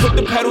devil, put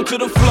the pedal to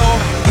the floor.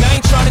 And I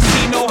ain't trying to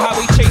see no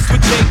highway chase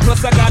with Jake.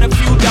 Plus I got a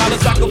few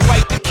dollars, I can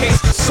fight the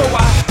case. So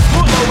I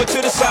pull over to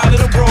the side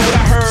of the road.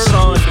 I heard,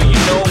 son, do you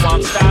know why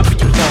I'm stopping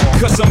you for?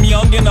 Cause I'm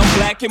young and I'm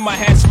black and my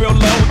hat's real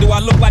low. Do I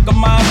look like a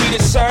mind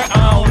reader, sir?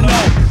 I don't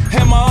know.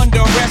 Am I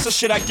under arrest or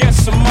should I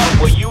guess some more?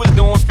 Well, you was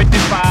doing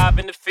 55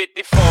 in the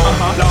 54.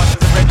 Lost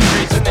as a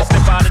registration and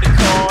step out of the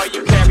car.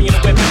 You carrying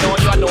a weapon on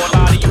you, I know a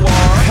lot of you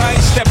are. I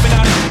ain't stepping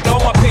out of the door,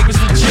 my papers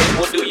legit.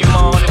 Well, do you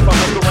mind if I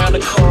look around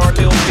the car a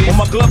little bit? Well,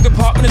 my glove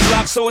compartment is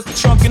locked, so it's the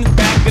trunk in the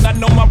back. And I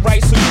know my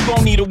rights, so you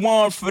gon' need a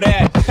warrant for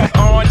that.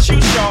 Aren't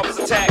you sharp as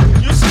a tack?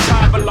 You some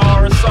type of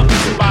law or something,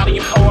 somebody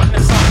important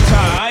or something.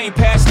 I ain't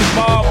past the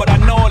bar, but I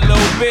know a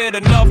little bit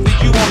enough that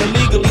you wanna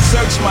legally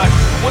search my.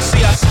 We'll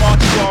see how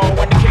smart you are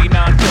when the K9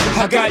 goes.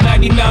 I got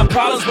 99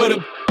 problems, but a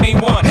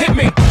ain't one. Hit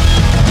me.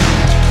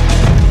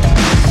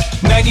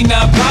 99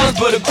 problems,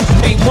 but a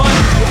ain't one.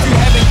 If you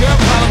having girl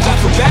problems, I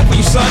feel bad for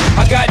you, son.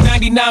 I got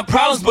 99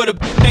 problems, but a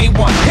ain't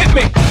one. Hit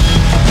me.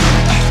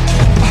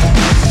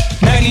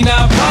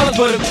 99 problems,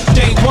 but a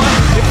ain't one.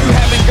 If you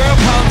having girl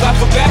problems, I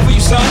feel bad for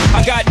you, son.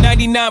 I got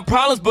 99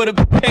 problems, but a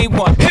ain't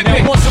one. Hit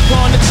me. Once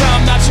upon a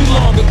time, not too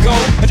long ago,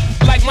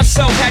 like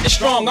myself, had the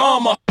strong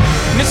armor.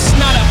 And this is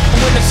not a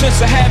in the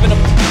sense of having a,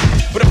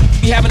 but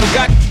be having no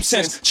goddamn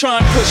sense. Try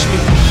and push me.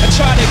 I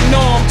try to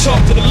ignore him,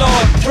 talk to the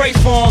Lord, pray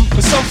for him.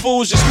 But some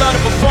fools just love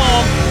to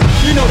perform.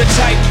 You know the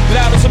type,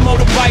 loud as a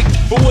motorbike,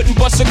 but wouldn't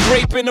bust a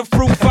grape in a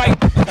fruit fight.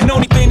 And the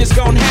only thing that's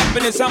gonna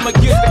happen is I'ma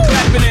get the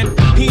clapping in.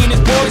 He and his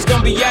boys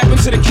gonna be yapping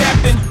to the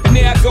captain. And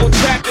there I go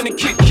trapped in a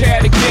Kit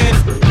Kat again.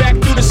 Back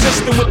through the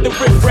system with the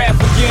riff-raff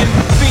again.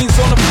 Fiends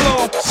on the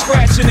floor,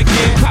 scratching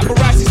again.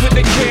 Paparazzis with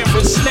their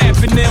cameras,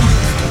 snapping them.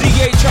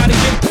 DA try to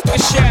get a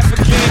shaft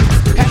again.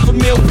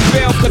 $500,000 for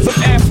bail cause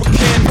I'm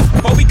African.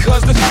 Or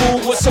because the fool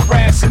was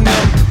harassing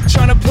them.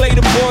 Tryna play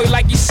the boy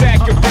like he's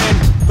saccharine.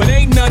 But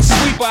ain't none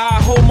sweet, but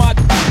I hold my.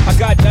 I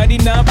got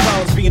 99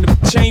 pounds being the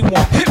chain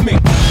one. Hit me.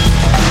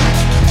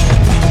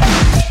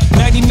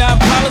 99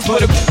 problems,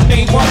 but a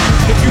ain't one.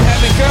 If you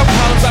having girl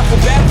problems, I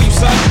feel bad for you,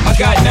 son. I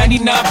got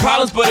 99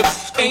 problems, but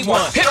a ain't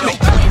one. Hit me.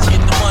 Queens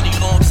get the money,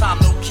 long time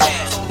no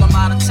cash. All them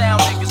out of town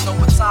niggas know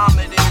what time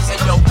it is.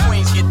 And yo,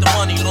 Queens get the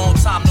money, long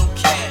time no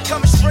cash.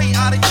 Coming straight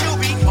out of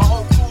QB, my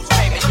whole crew's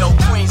paying. And yo,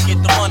 Queens get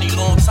the money,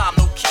 long time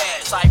no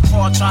cash. Type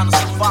hard trying to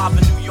survive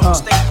in New York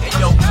State. And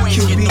yo,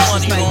 Queens get the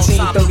money, long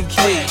time no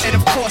cash. And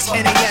of course,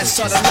 NAS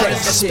are the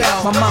letters that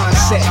spell. My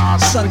mindset,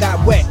 sun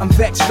got wet, I'm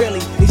vexed really.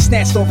 They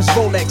snatched off his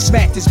Rolex,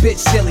 smacked his bitch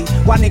silly.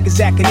 Why niggas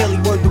acting illy,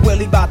 word to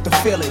Willie, bout to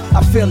feel it.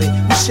 I feel it,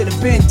 we should've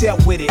been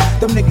dealt with it.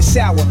 Them niggas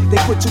sour, they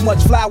put too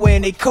much flour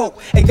in they coke.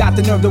 And got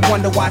the nerve to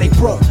wonder why they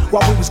broke.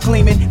 While we was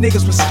gleaming,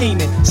 niggas was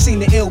scheming. Seen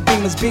the ill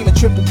beamers beaming,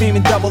 triple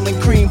beaming, double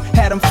and cream.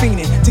 Had them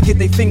fiending to get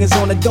their fingers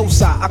on the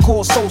dosa. I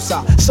call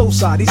Sosa,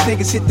 these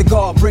niggas hit the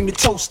guard, bring the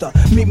toaster.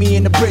 Meet me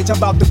in the bridge, I'm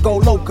about to go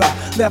loca.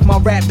 Left my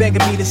rap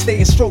begging me to stay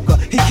in stroker.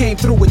 He came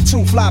through with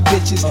 2 fly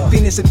bitches,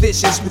 Venus and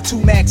Vicious with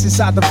 2 Max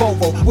inside the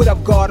Volvo. What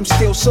up, guard? I'm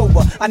still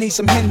sober. I need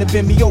some hen to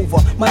bend me over.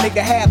 My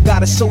nigga Half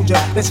got a soldier.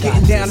 That's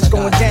getting down, it's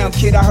going down,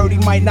 kid. I heard he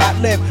might not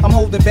live. I'm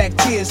holding back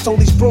tears. Told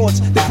these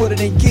broads they put it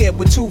in gear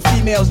with 2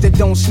 females that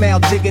don't smile,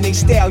 digging they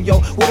style.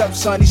 Yo, what up,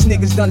 son? These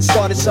niggas done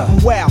started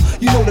something wow.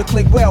 You know the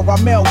click well.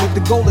 Ramel with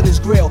the gold in his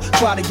grill.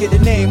 Try to get a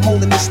name,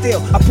 holding it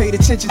still. I paid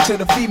attention to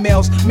the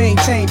females,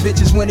 maintain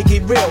bitches when it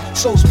get real.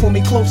 Souls pulled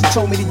me close and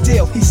told me the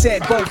deal. He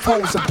said both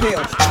holes a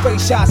pill. Spray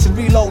shots and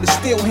reload and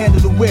still handle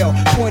the wheel.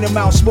 Point him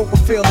out, smoke a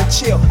feel and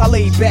chill. I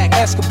laid back,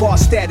 Escobar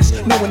status,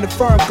 knowing the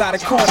firm got a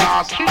corner.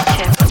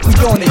 We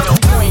on it. Yo,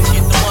 Queens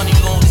get the money,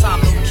 long time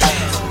no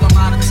cash. All them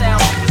out of town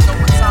niggas know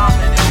what time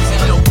it is.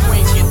 And yo,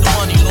 Queens get the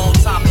money, long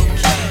time no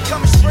cash.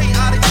 Coming straight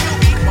out of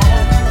QB, my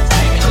whole crew's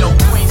paying. And yo,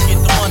 Queens get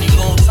the money,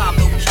 long time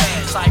no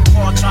cash. Type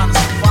hard trying to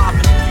survive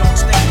in New York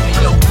State. And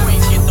yo,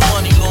 Queens get the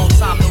money, long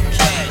time no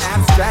cash.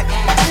 Abstract.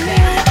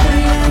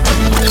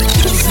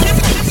 Said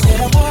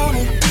I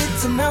wanna get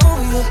to know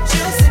you,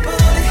 juicy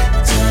booty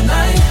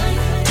tonight.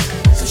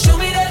 So show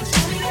me that,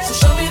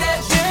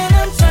 girl,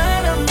 I'm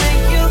trying to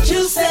make you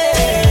juicy.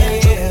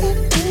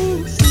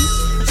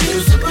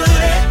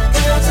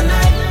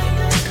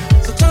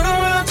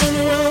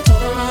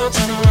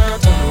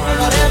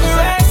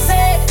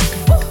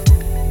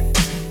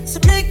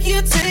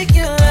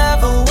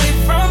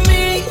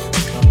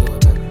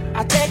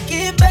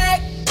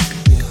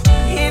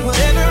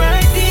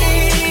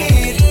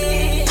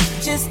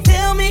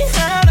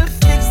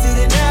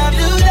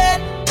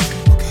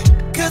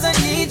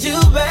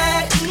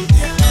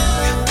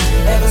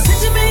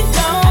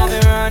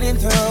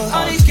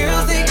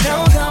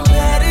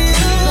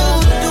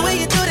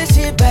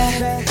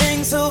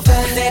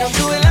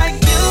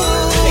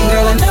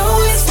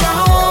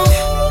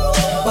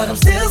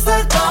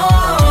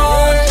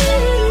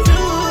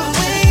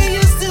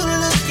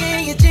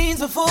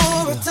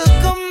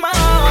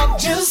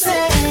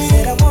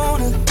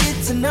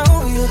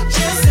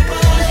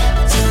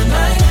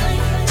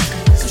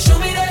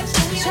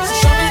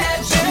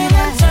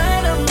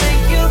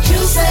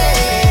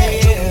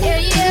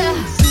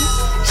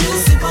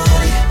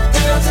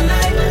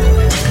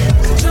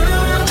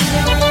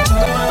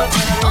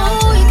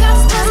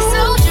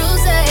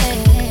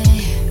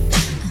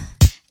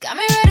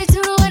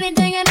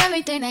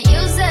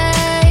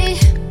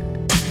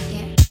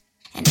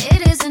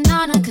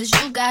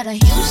 got a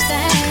huge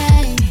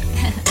thing.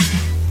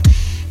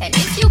 And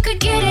if you could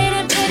get it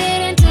and put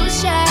it into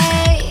shade,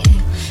 I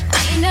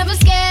ain't never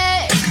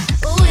scared.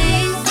 Ooh,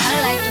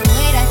 I like the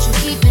way that you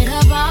keep it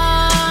up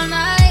all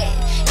night.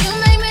 You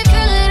make me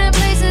feel it in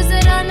places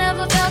that I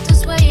never felt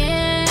this way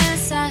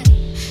inside.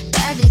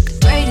 That is the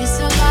greatest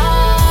of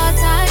all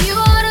time. You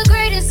are the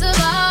greatest of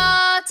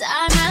all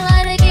time. I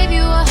like to give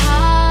you a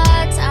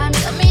hard time.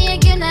 Tell me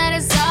again that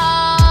it's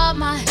all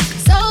mine.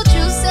 So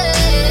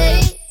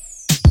juicy.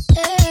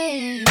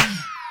 Hey.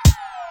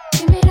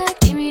 Give me that,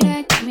 give me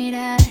that, give me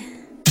that.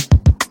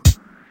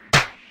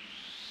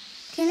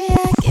 Give me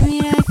that, give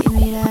me that, give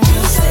me that.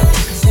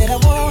 Said I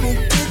wanna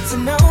get to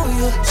know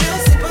you.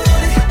 Juicy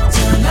booty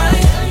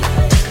tonight.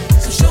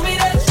 So show me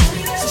that, girl.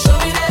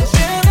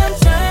 I'm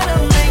trying to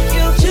make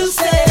you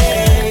juicy.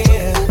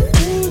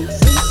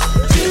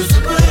 Juicy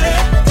booty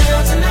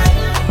girl tonight.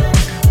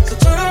 So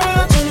turn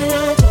around, turn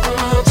around, turn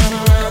around, turn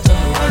around,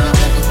 turn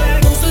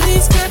around. Most of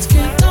these cats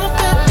can't dump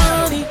that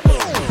money.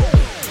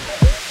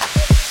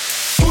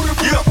 Booty,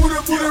 booty, booty,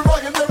 booty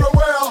rockin'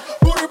 everywhere.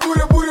 Booty,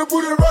 booty, booty,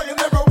 booty rockin'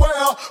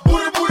 everywhere.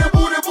 Booty, booty,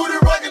 booty, booty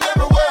rockin'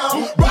 everywhere.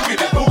 Rockin'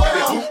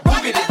 everywhere,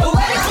 rockin'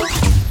 everywhere.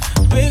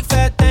 Big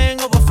fat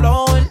thing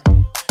overflowing.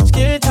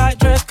 Skin tight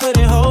dress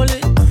couldn't hold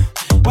it.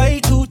 Way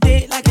too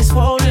thick like it's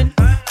swollen.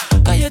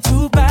 Girl, you're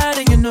too bad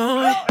and you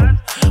know it.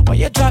 When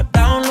you drop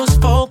down, lose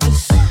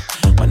focus.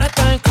 When that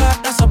thing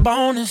clap, that's a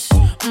bonus.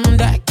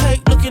 That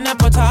cake looking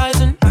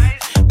appetizing.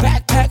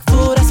 Backpack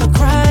full, that's a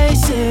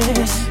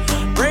crisis.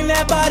 Bring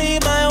that body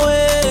my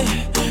way.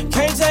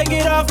 Can't take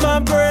it off my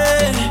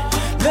brain.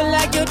 Look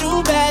like you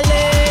do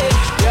ballet.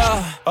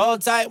 Yeah,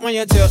 hold tight when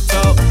you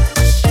tiptoe.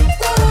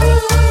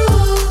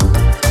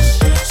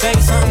 Say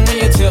something when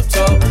you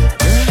tiptoe.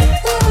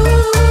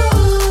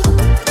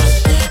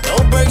 No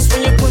brakes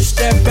when you push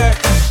that back.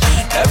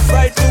 Left,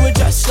 right, do it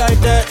just like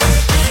that.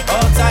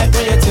 Hold tight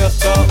when you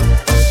tiptoe.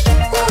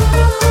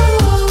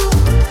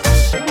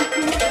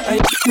 Hey.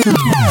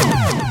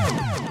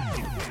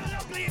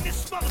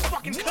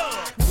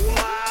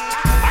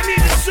 I need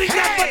to see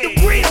nothing but the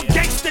real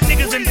gangsta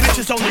niggas and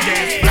bitches on the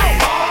dance floor.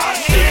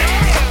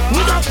 We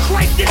gon'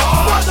 crank this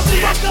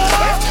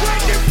motherfucker up.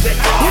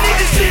 We need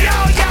to see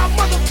all y'all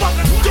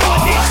motherfuckers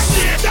doing this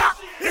shit.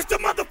 It's the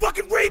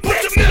motherfucking remix.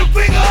 Put your middle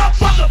finger up,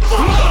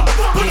 motherfucker.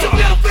 Put your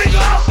middle finger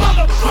up,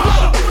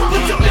 motherfucker.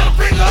 Put your middle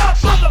finger up,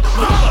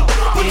 motherfucker.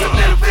 Put your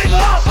middle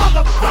finger up,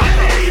 motherfucker. Put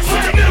your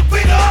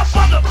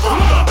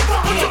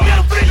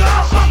middle finger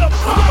up,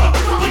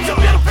 motherfucker. Put your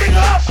middle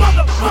finger up,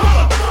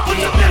 motherfucker. Put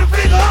your middle finger up, motherfucker. Put your middle finger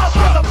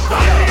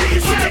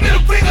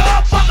up,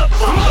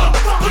 motherfucker.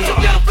 Put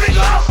your middle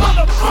finger up,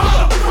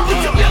 motherfucker. Put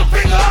your middle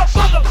finger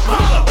up,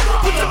 motherfucker.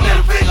 Put your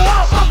middle finger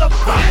up,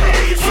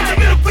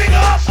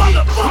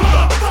 motherfucker.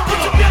 Put your middle finger up, motherfucker. Put your middle finger up,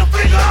 motherfucker. Put your middle finger up, motherfucker.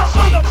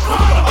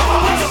 Put your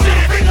middle finger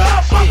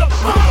up,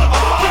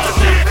 motherfucker. Put your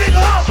middle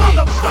finger up,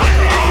 motherfucker.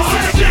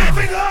 Put your middle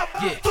finger up.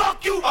 Fuck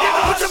you,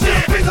 nigga. Put your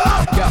middle finger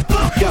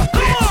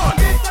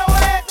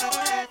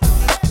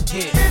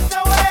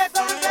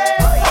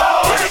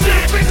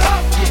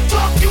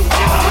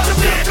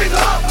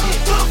up.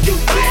 Fuck you,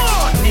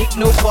 bitch.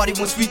 No party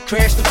once we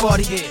crash the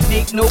party.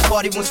 Ain't no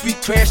party once we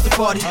crash the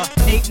party.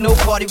 Ain't no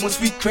party once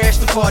we crash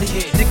the party.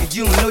 Nigga,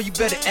 you know you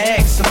better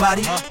ask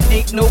somebody.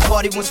 Ain't no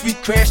party once we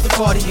crash the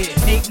party.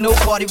 Ain't no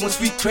party once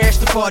we crash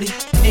the party.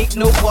 Ain't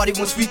no party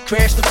once we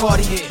crash the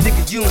party.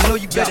 Nigga, you know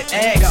you better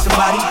ask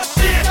somebody.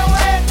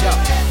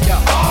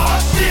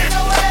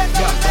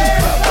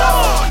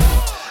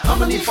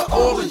 I'ma need for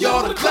all of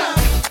y'all to clap.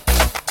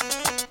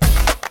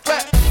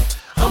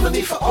 I'ma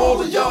need for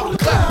all of y'all to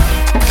clap.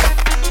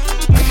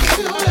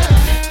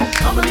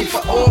 I'ma need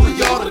for all of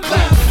y'all to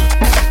clap.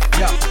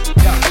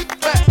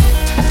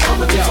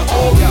 I'ma need for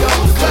all of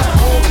y'all to clap.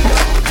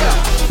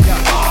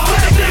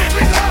 Put your middle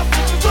finger up,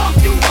 fuck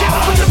you, nigga.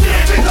 Put your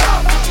middle finger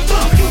up,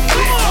 fuck you,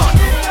 bitch.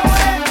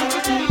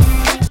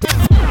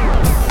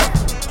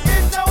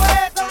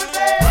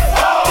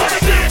 Put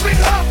your middle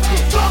finger up,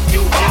 fuck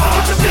you, nigga.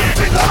 Put your middle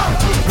finger up,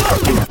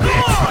 fuck you,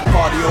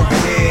 bitch. Party over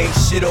here, ain't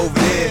shit over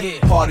there.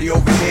 Party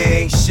over here,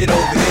 ain't shit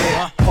over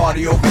there.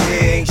 Party over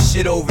here, ain't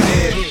shit over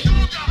there.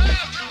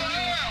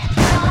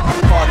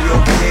 Party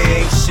over here,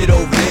 ain't shit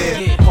over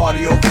there.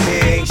 Party over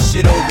here, ain't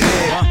shit over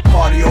there.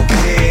 Party over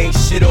here, ain't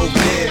shit over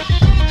there.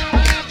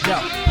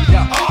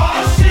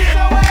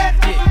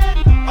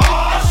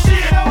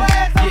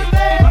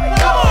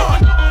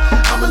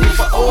 I'ma need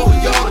for all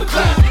of y'all to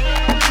clap.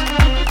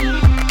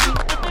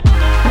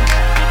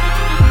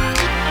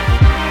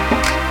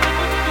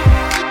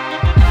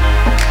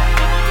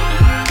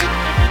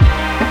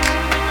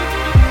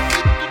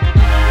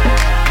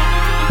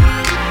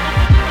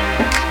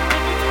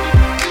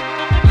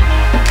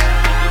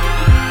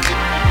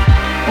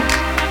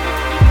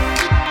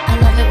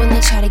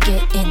 Try to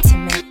get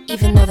intimate,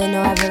 even though they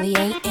know I really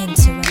ain't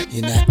into it.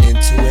 You're not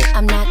into it?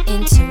 I'm not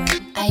into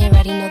it. I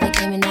already know the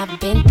game and I've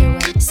been through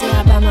it. See,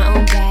 I buy my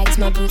own bags,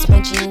 my boots,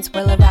 my jeans.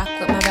 Will I rock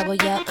with my rebel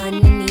yell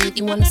underneath?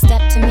 You wanna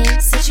step to me?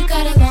 Since you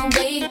got a long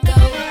way to go.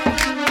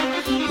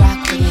 Rock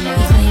with me now.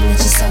 You claim that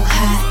you're so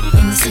hot,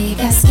 and you say you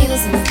got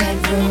skills in the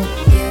bedroom.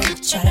 You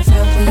try to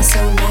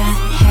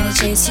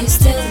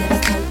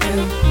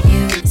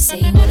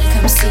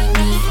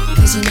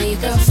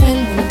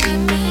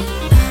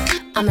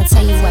I'ma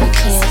tell you why you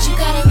can't. Said you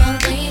got a long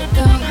way to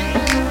go.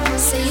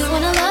 Say you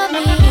wanna love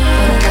me.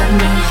 Wanna love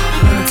me,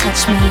 wanna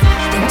touch me.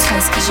 Think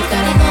twice cause you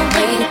got a long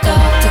way to go.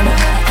 Don't know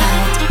how to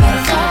act,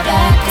 better fall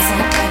back. It's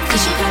not back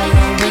cause you got a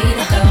long way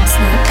to go. It's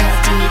not that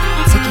deep,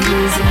 take it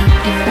easy.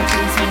 You wanna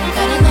please me,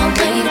 got a long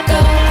way to go.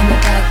 I'm a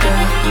bad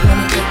girl, you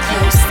wanna get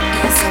close.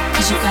 Ease up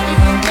cause you got a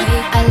long way.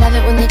 I love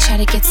it when they try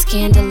to get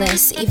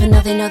scandalous, even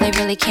though they know they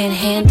really can't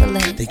handle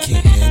it. They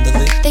can't handle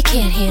it? They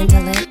can't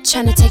handle it.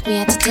 Tryna take me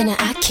out to dinner,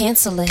 I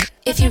cancel it.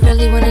 If you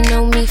really wanna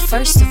know me,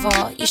 first of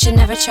all, you should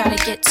never try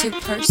to get too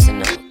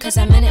personal. Cause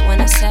I meant it when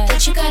I said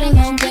that you got a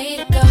long way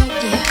to go.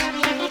 Yeah.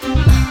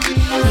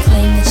 You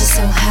claim that you're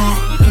so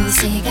hot, and you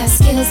say you got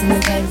skills in the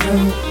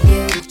bedroom.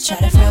 You try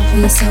to front when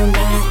you're so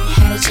not.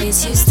 Had a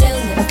chance, you still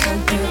never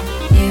come through.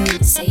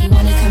 You say you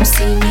wanna come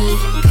see me,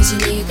 cause you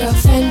know your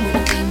girlfriend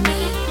wanna be me.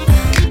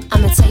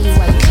 I'ma tell you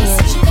why you can't.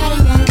 Said you got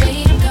a long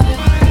way to go.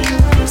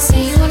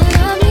 Say you wanna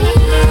love me.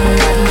 Wanna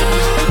love me,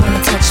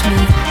 wanna touch me.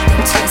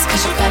 Think twice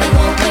cause you got a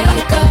long way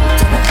to go.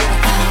 Don't know how to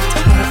act,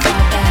 wanna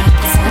fall back.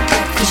 It's not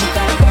that cause you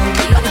got a long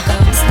way to go.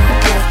 It's not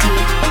that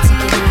deep,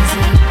 take it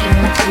easy. You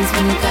wanna please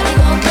me, you got a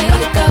long way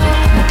to go.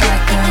 I'm a bad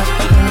girl,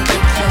 you wanna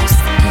get close.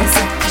 Hands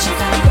up cause you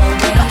got a long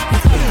way to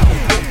go.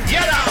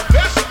 Yet our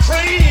best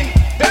trained,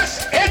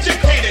 best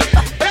educated,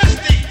 best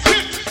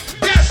equipped,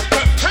 best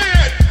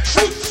prepared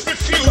troops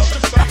refuse to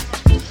fight.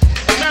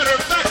 Matter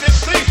of fact, it's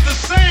safe to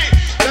say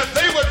that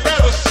they would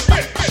rather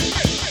switch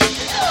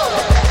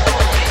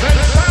than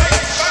fight.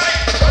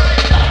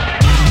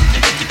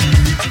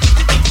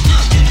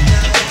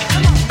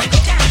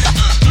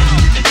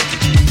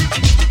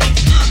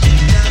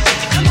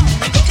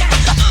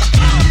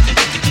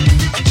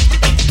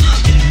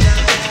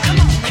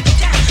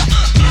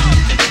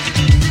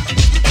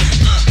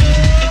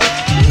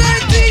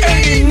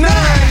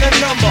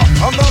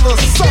 Another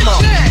summer,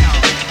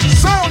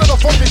 sound of the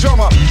funky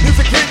drummer.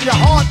 Music hitting your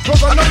heart,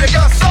 cause I know you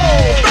got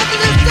soul.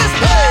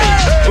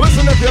 Hey,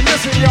 listen if you're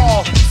missing,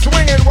 y'all.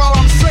 Swinging while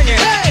I'm singing,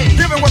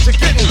 giving what you're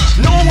getting,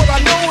 knowing what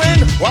I know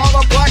in. While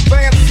the black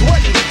band's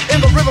sweating,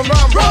 in the rhythm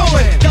I'm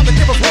rolling. Gotta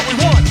give us what we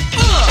want,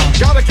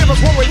 gotta give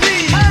us what we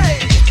need.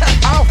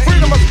 Our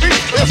freedom of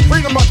speech is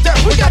freedom of death.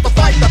 We got to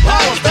fight the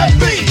powers that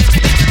be.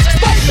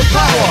 Fight the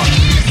power.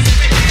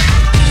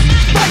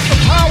 Fight the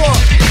power.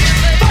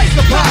 Fight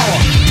the power.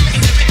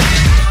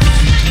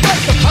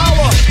 Fight the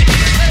power!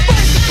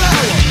 Fight the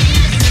power!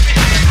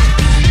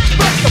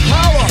 Fight the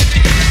power!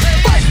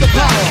 Fight the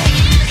power!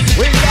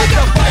 We got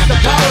to fight the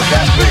powers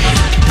that be!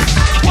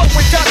 What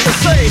we got to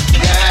say?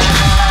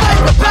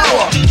 Fight the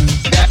power!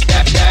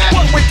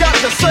 What we got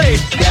to say?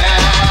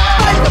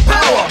 Fight the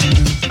power!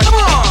 Come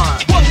on!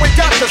 What we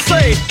got to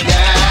say?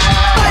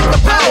 Fight the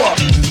power!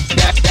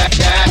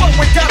 What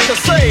we got to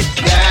say?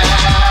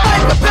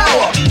 Fight the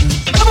power!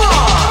 Come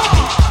on!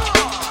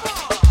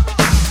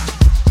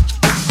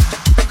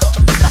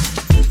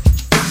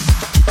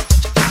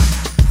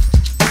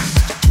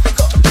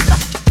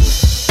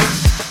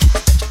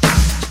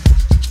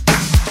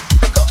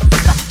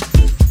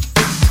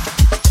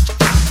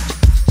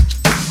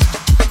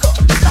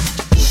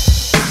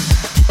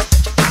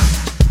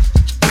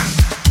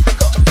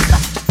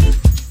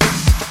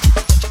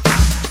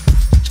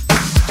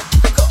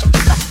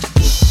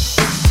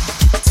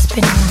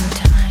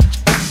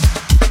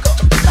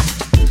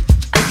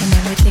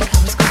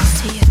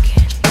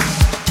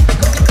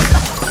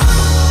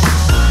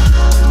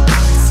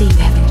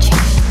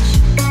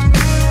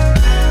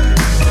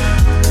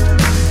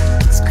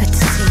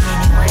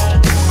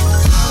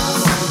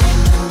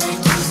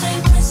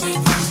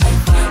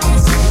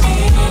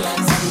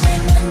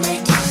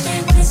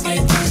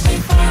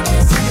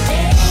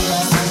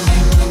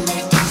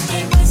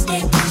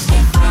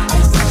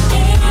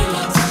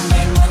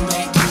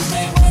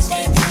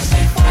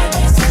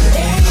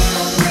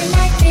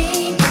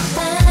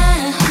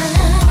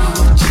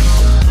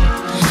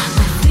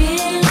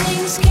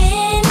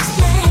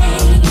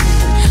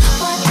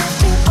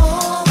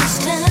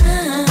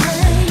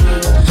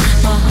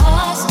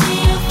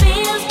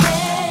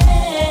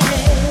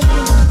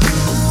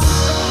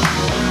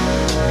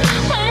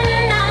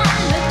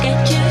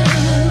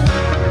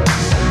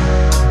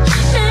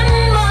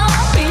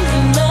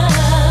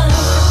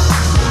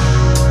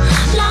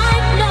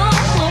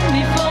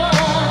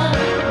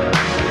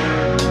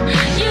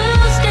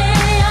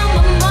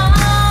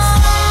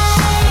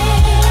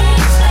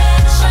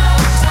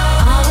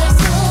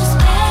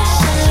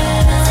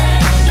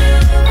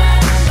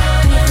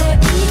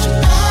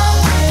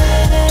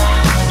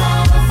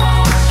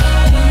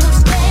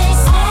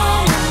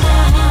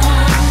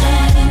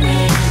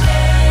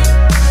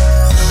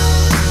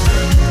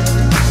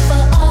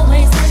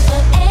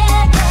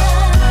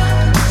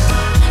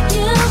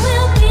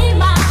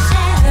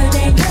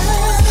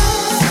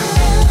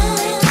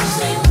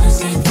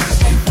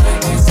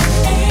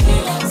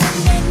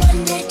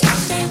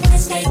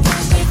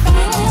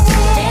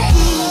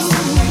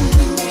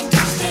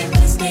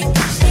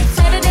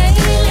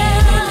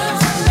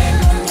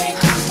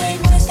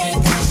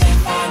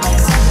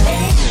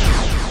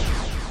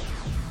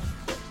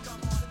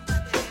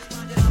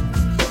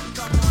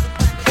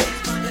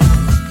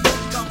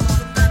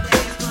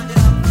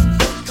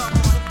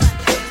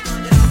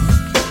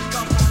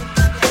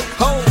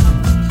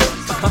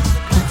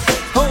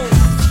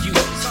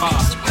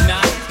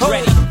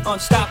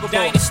 unstoppable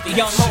dynasty,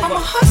 young Hova. I'm a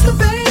hustler,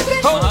 baby.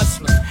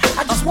 Hustler.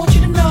 I just want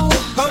you to know.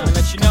 I'll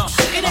let you know.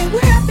 It ain't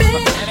where I've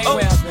been,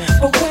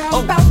 but where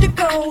I'm about to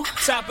go.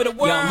 Top of the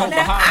world. Young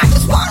Hova. I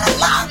just wanna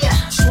love you.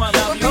 Just wanna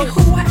love you. For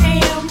who I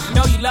am.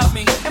 Know you love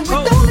me. And with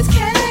all this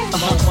cash,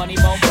 more money,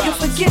 more problems.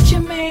 You forget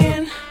your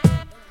man.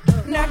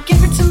 Now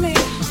give it to me.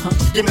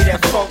 Give me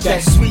that funk,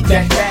 that sweet,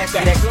 that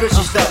nasty, that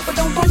gushy stuff. But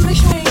don't punish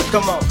me.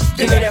 Come on,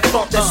 give me that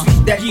funk, that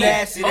sweet, that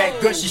nasty,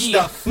 that gushy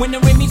stuff. When the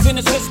Remy's in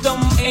the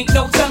system, ain't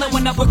no telling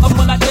when I put them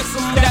when I diss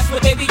them. That's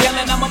what they be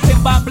yelling. I'm a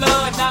pimp by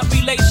blood, not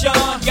relation.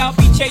 Y'all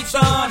be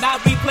chasing, I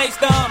replace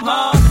them,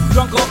 huh?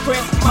 Drunk on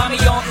Chris, mommy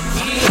on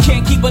E.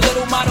 Can't keep a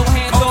little model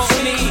hands off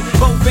me.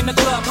 Both in the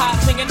club, hot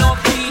singing off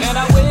key. And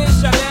I wish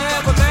I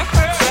never met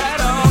her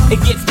at all. It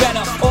gets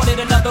better,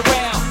 ordered another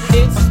round.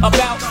 It's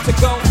about to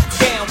go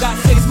down. Got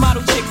 6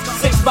 model chicks,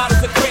 6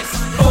 bottles of Chris.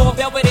 4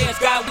 Belvedere's,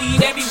 got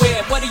weed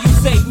everywhere. What do you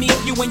say? Me,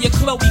 you, and your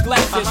Chloe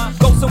glasses.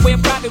 Go somewhere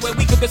private where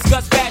we could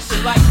discuss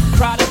fashion, like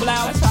Prada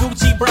blouse,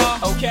 Gucci bra,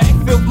 okay,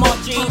 Filth Mark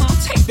jeans.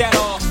 Take that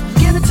off.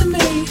 Give it to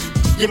me.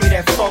 Give me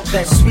that funk,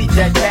 that sweet,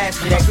 that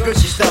nasty, that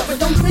gushy stuff. But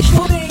don't push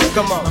me.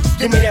 Come on,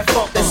 give me that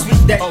funk, that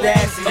sweet, that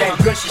nasty, that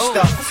gushy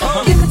stuff.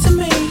 Give it to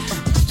me.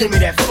 Give me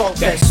that funk,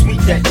 that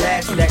sweet, that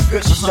nasty, that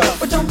gushy stuff.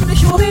 But don't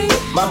push me.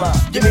 Mama,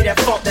 give me that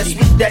funk, that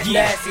sweet, that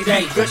nasty,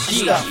 that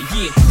gushy stuff.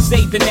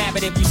 Save the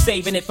narrative, you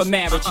saving it for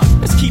marriage.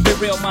 Let's keep it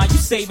real, man, you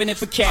saving it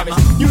for carriage.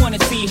 You wanna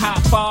see how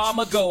far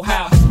I'ma go,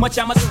 how much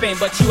I'ma spend,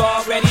 but you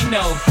already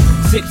know.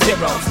 Zip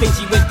zero,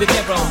 stingy with the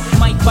Nero.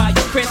 Might buy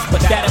you crisp,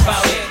 but that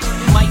about it.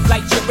 Might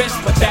light your wrist,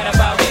 but that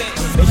about it.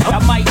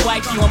 I might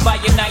wipe you and buy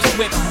you nice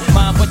whip,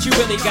 mom, but you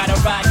really gotta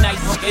ride nice.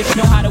 If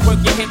know how to work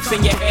your hips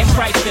and your hair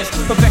priceless.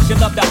 Perfection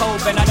love the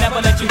hope, and I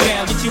never let you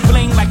down. Get you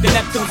bling like the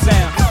Neptune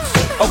sound.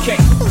 Okay,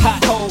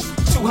 hot hold,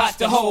 too hot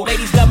to hold.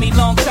 Ladies love me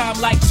long time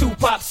like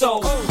Tupac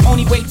soul.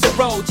 Only way to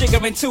roll,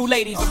 jiggering 2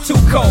 ladies, too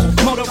cold.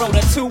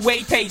 Motorola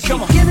 2-way page,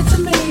 come on. Give it to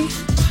me.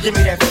 Give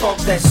me that funk,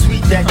 that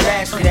sweet, that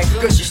nasty, that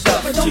gushy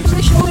stuff. But don't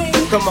push me.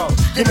 Come on,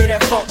 give me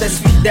that funk, that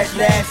sweet, that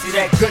nasty,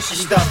 that gushy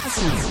stuff.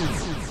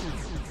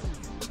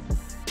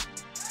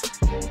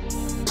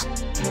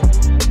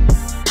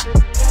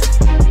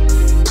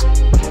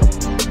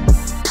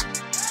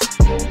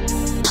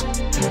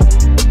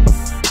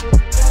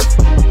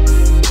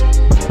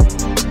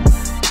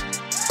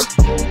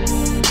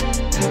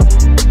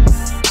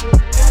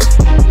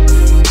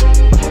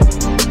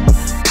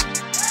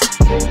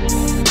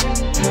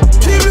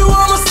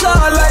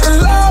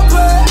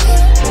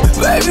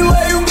 Baby,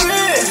 where you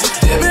been?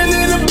 Dipping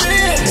in the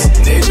bins.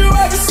 Need you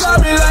right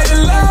beside me like a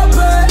love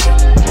bag.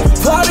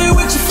 Party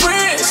with your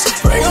friends,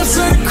 bring them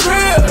to the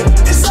crib.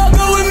 It's all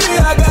good with me,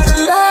 I got a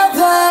love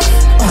bag.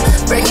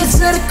 Bring it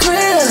to the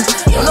crib,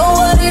 you know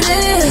what it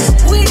is.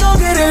 We gon'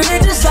 get it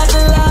lit just like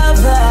a love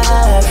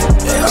bag.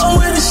 They know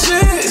where the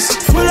shit is,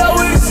 pull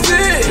up with the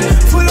stick.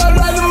 Pull up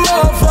like a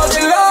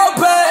motherfucking love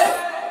bag.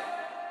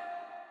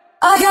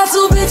 I got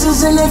 2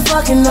 bitches and they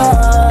fucking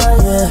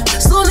on, yeah.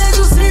 Soon as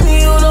you see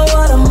me, you know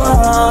what I'm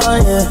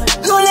on, yeah.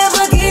 No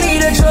Lamborghini,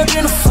 the truck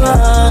in the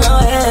front, oh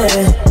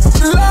yeah.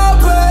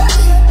 Love bag,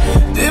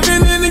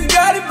 dipping in the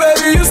Gotti,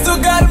 baby. You still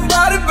got a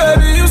body,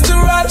 baby. You still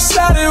ride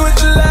beside it with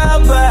the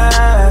love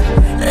bag.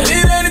 And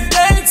it ain't a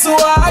thing to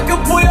her. I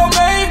can pull your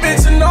main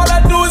bitch and all I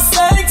do is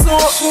sing to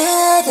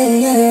her.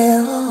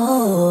 Yeah,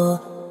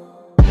 oh.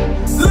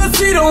 Lil'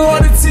 T don't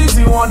want the tease,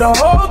 he want the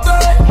whole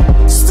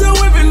thing. Still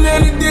whipping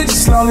any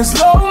digits, long as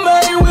low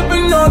man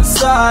whipping on the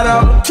side.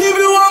 I'ma keep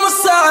you on my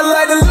side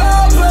like the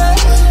love bag.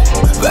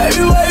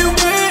 Baby, where you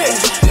been?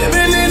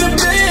 Dipping in the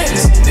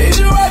bins. Need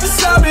you right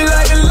beside me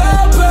like a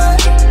love bag.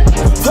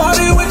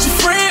 Party with your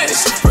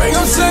friends, bring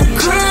them to the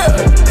crib.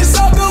 It's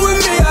all good with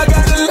me, I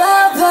got the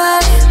love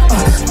bag.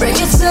 Bring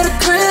it to the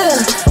crib,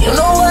 you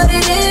know what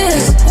it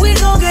is. We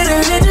gon' get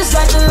it lit just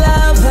like a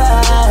love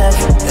bag.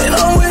 They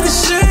know where the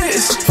shit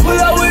is, pull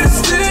up with a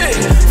stick.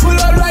 Pull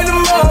up like the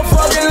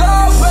motherfucking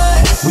love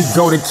bag. We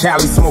go to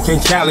Cali, smoking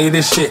Cali,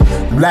 this shit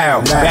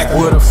loud.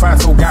 Backwood of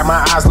Fronto, got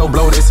my eyes low,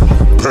 blow this.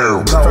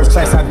 First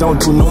class, I don't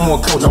do no more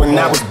coach. When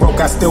I was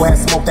broke, I still had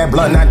smoke. That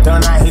blood not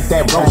done, I hit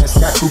that roach.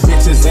 Got 2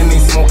 bitches and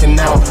they smoking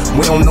now.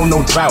 We don't know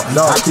no drought.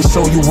 I can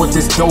show you what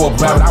this dough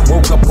about. I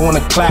woke up on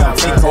a cloud,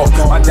 take off.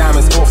 My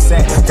diamonds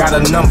offset, got a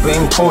number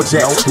in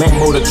Kojak.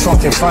 Lambo the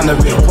trunk in front of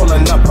it,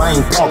 pulling up,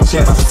 I ain't parked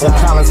yet. On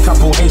Collins,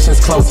 couple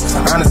Haitians close.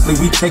 Honestly,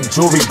 we take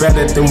jewelry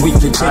better than we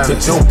can take a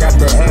joke. Got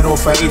the head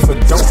off for 8 for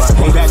dope.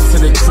 Ain't back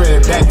to the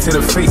crib, back to the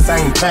face, I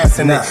ain't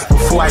passing it.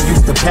 Before I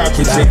used to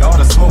package it, all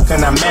the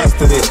smoking, I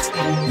mastered it.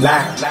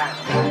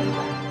 Lie.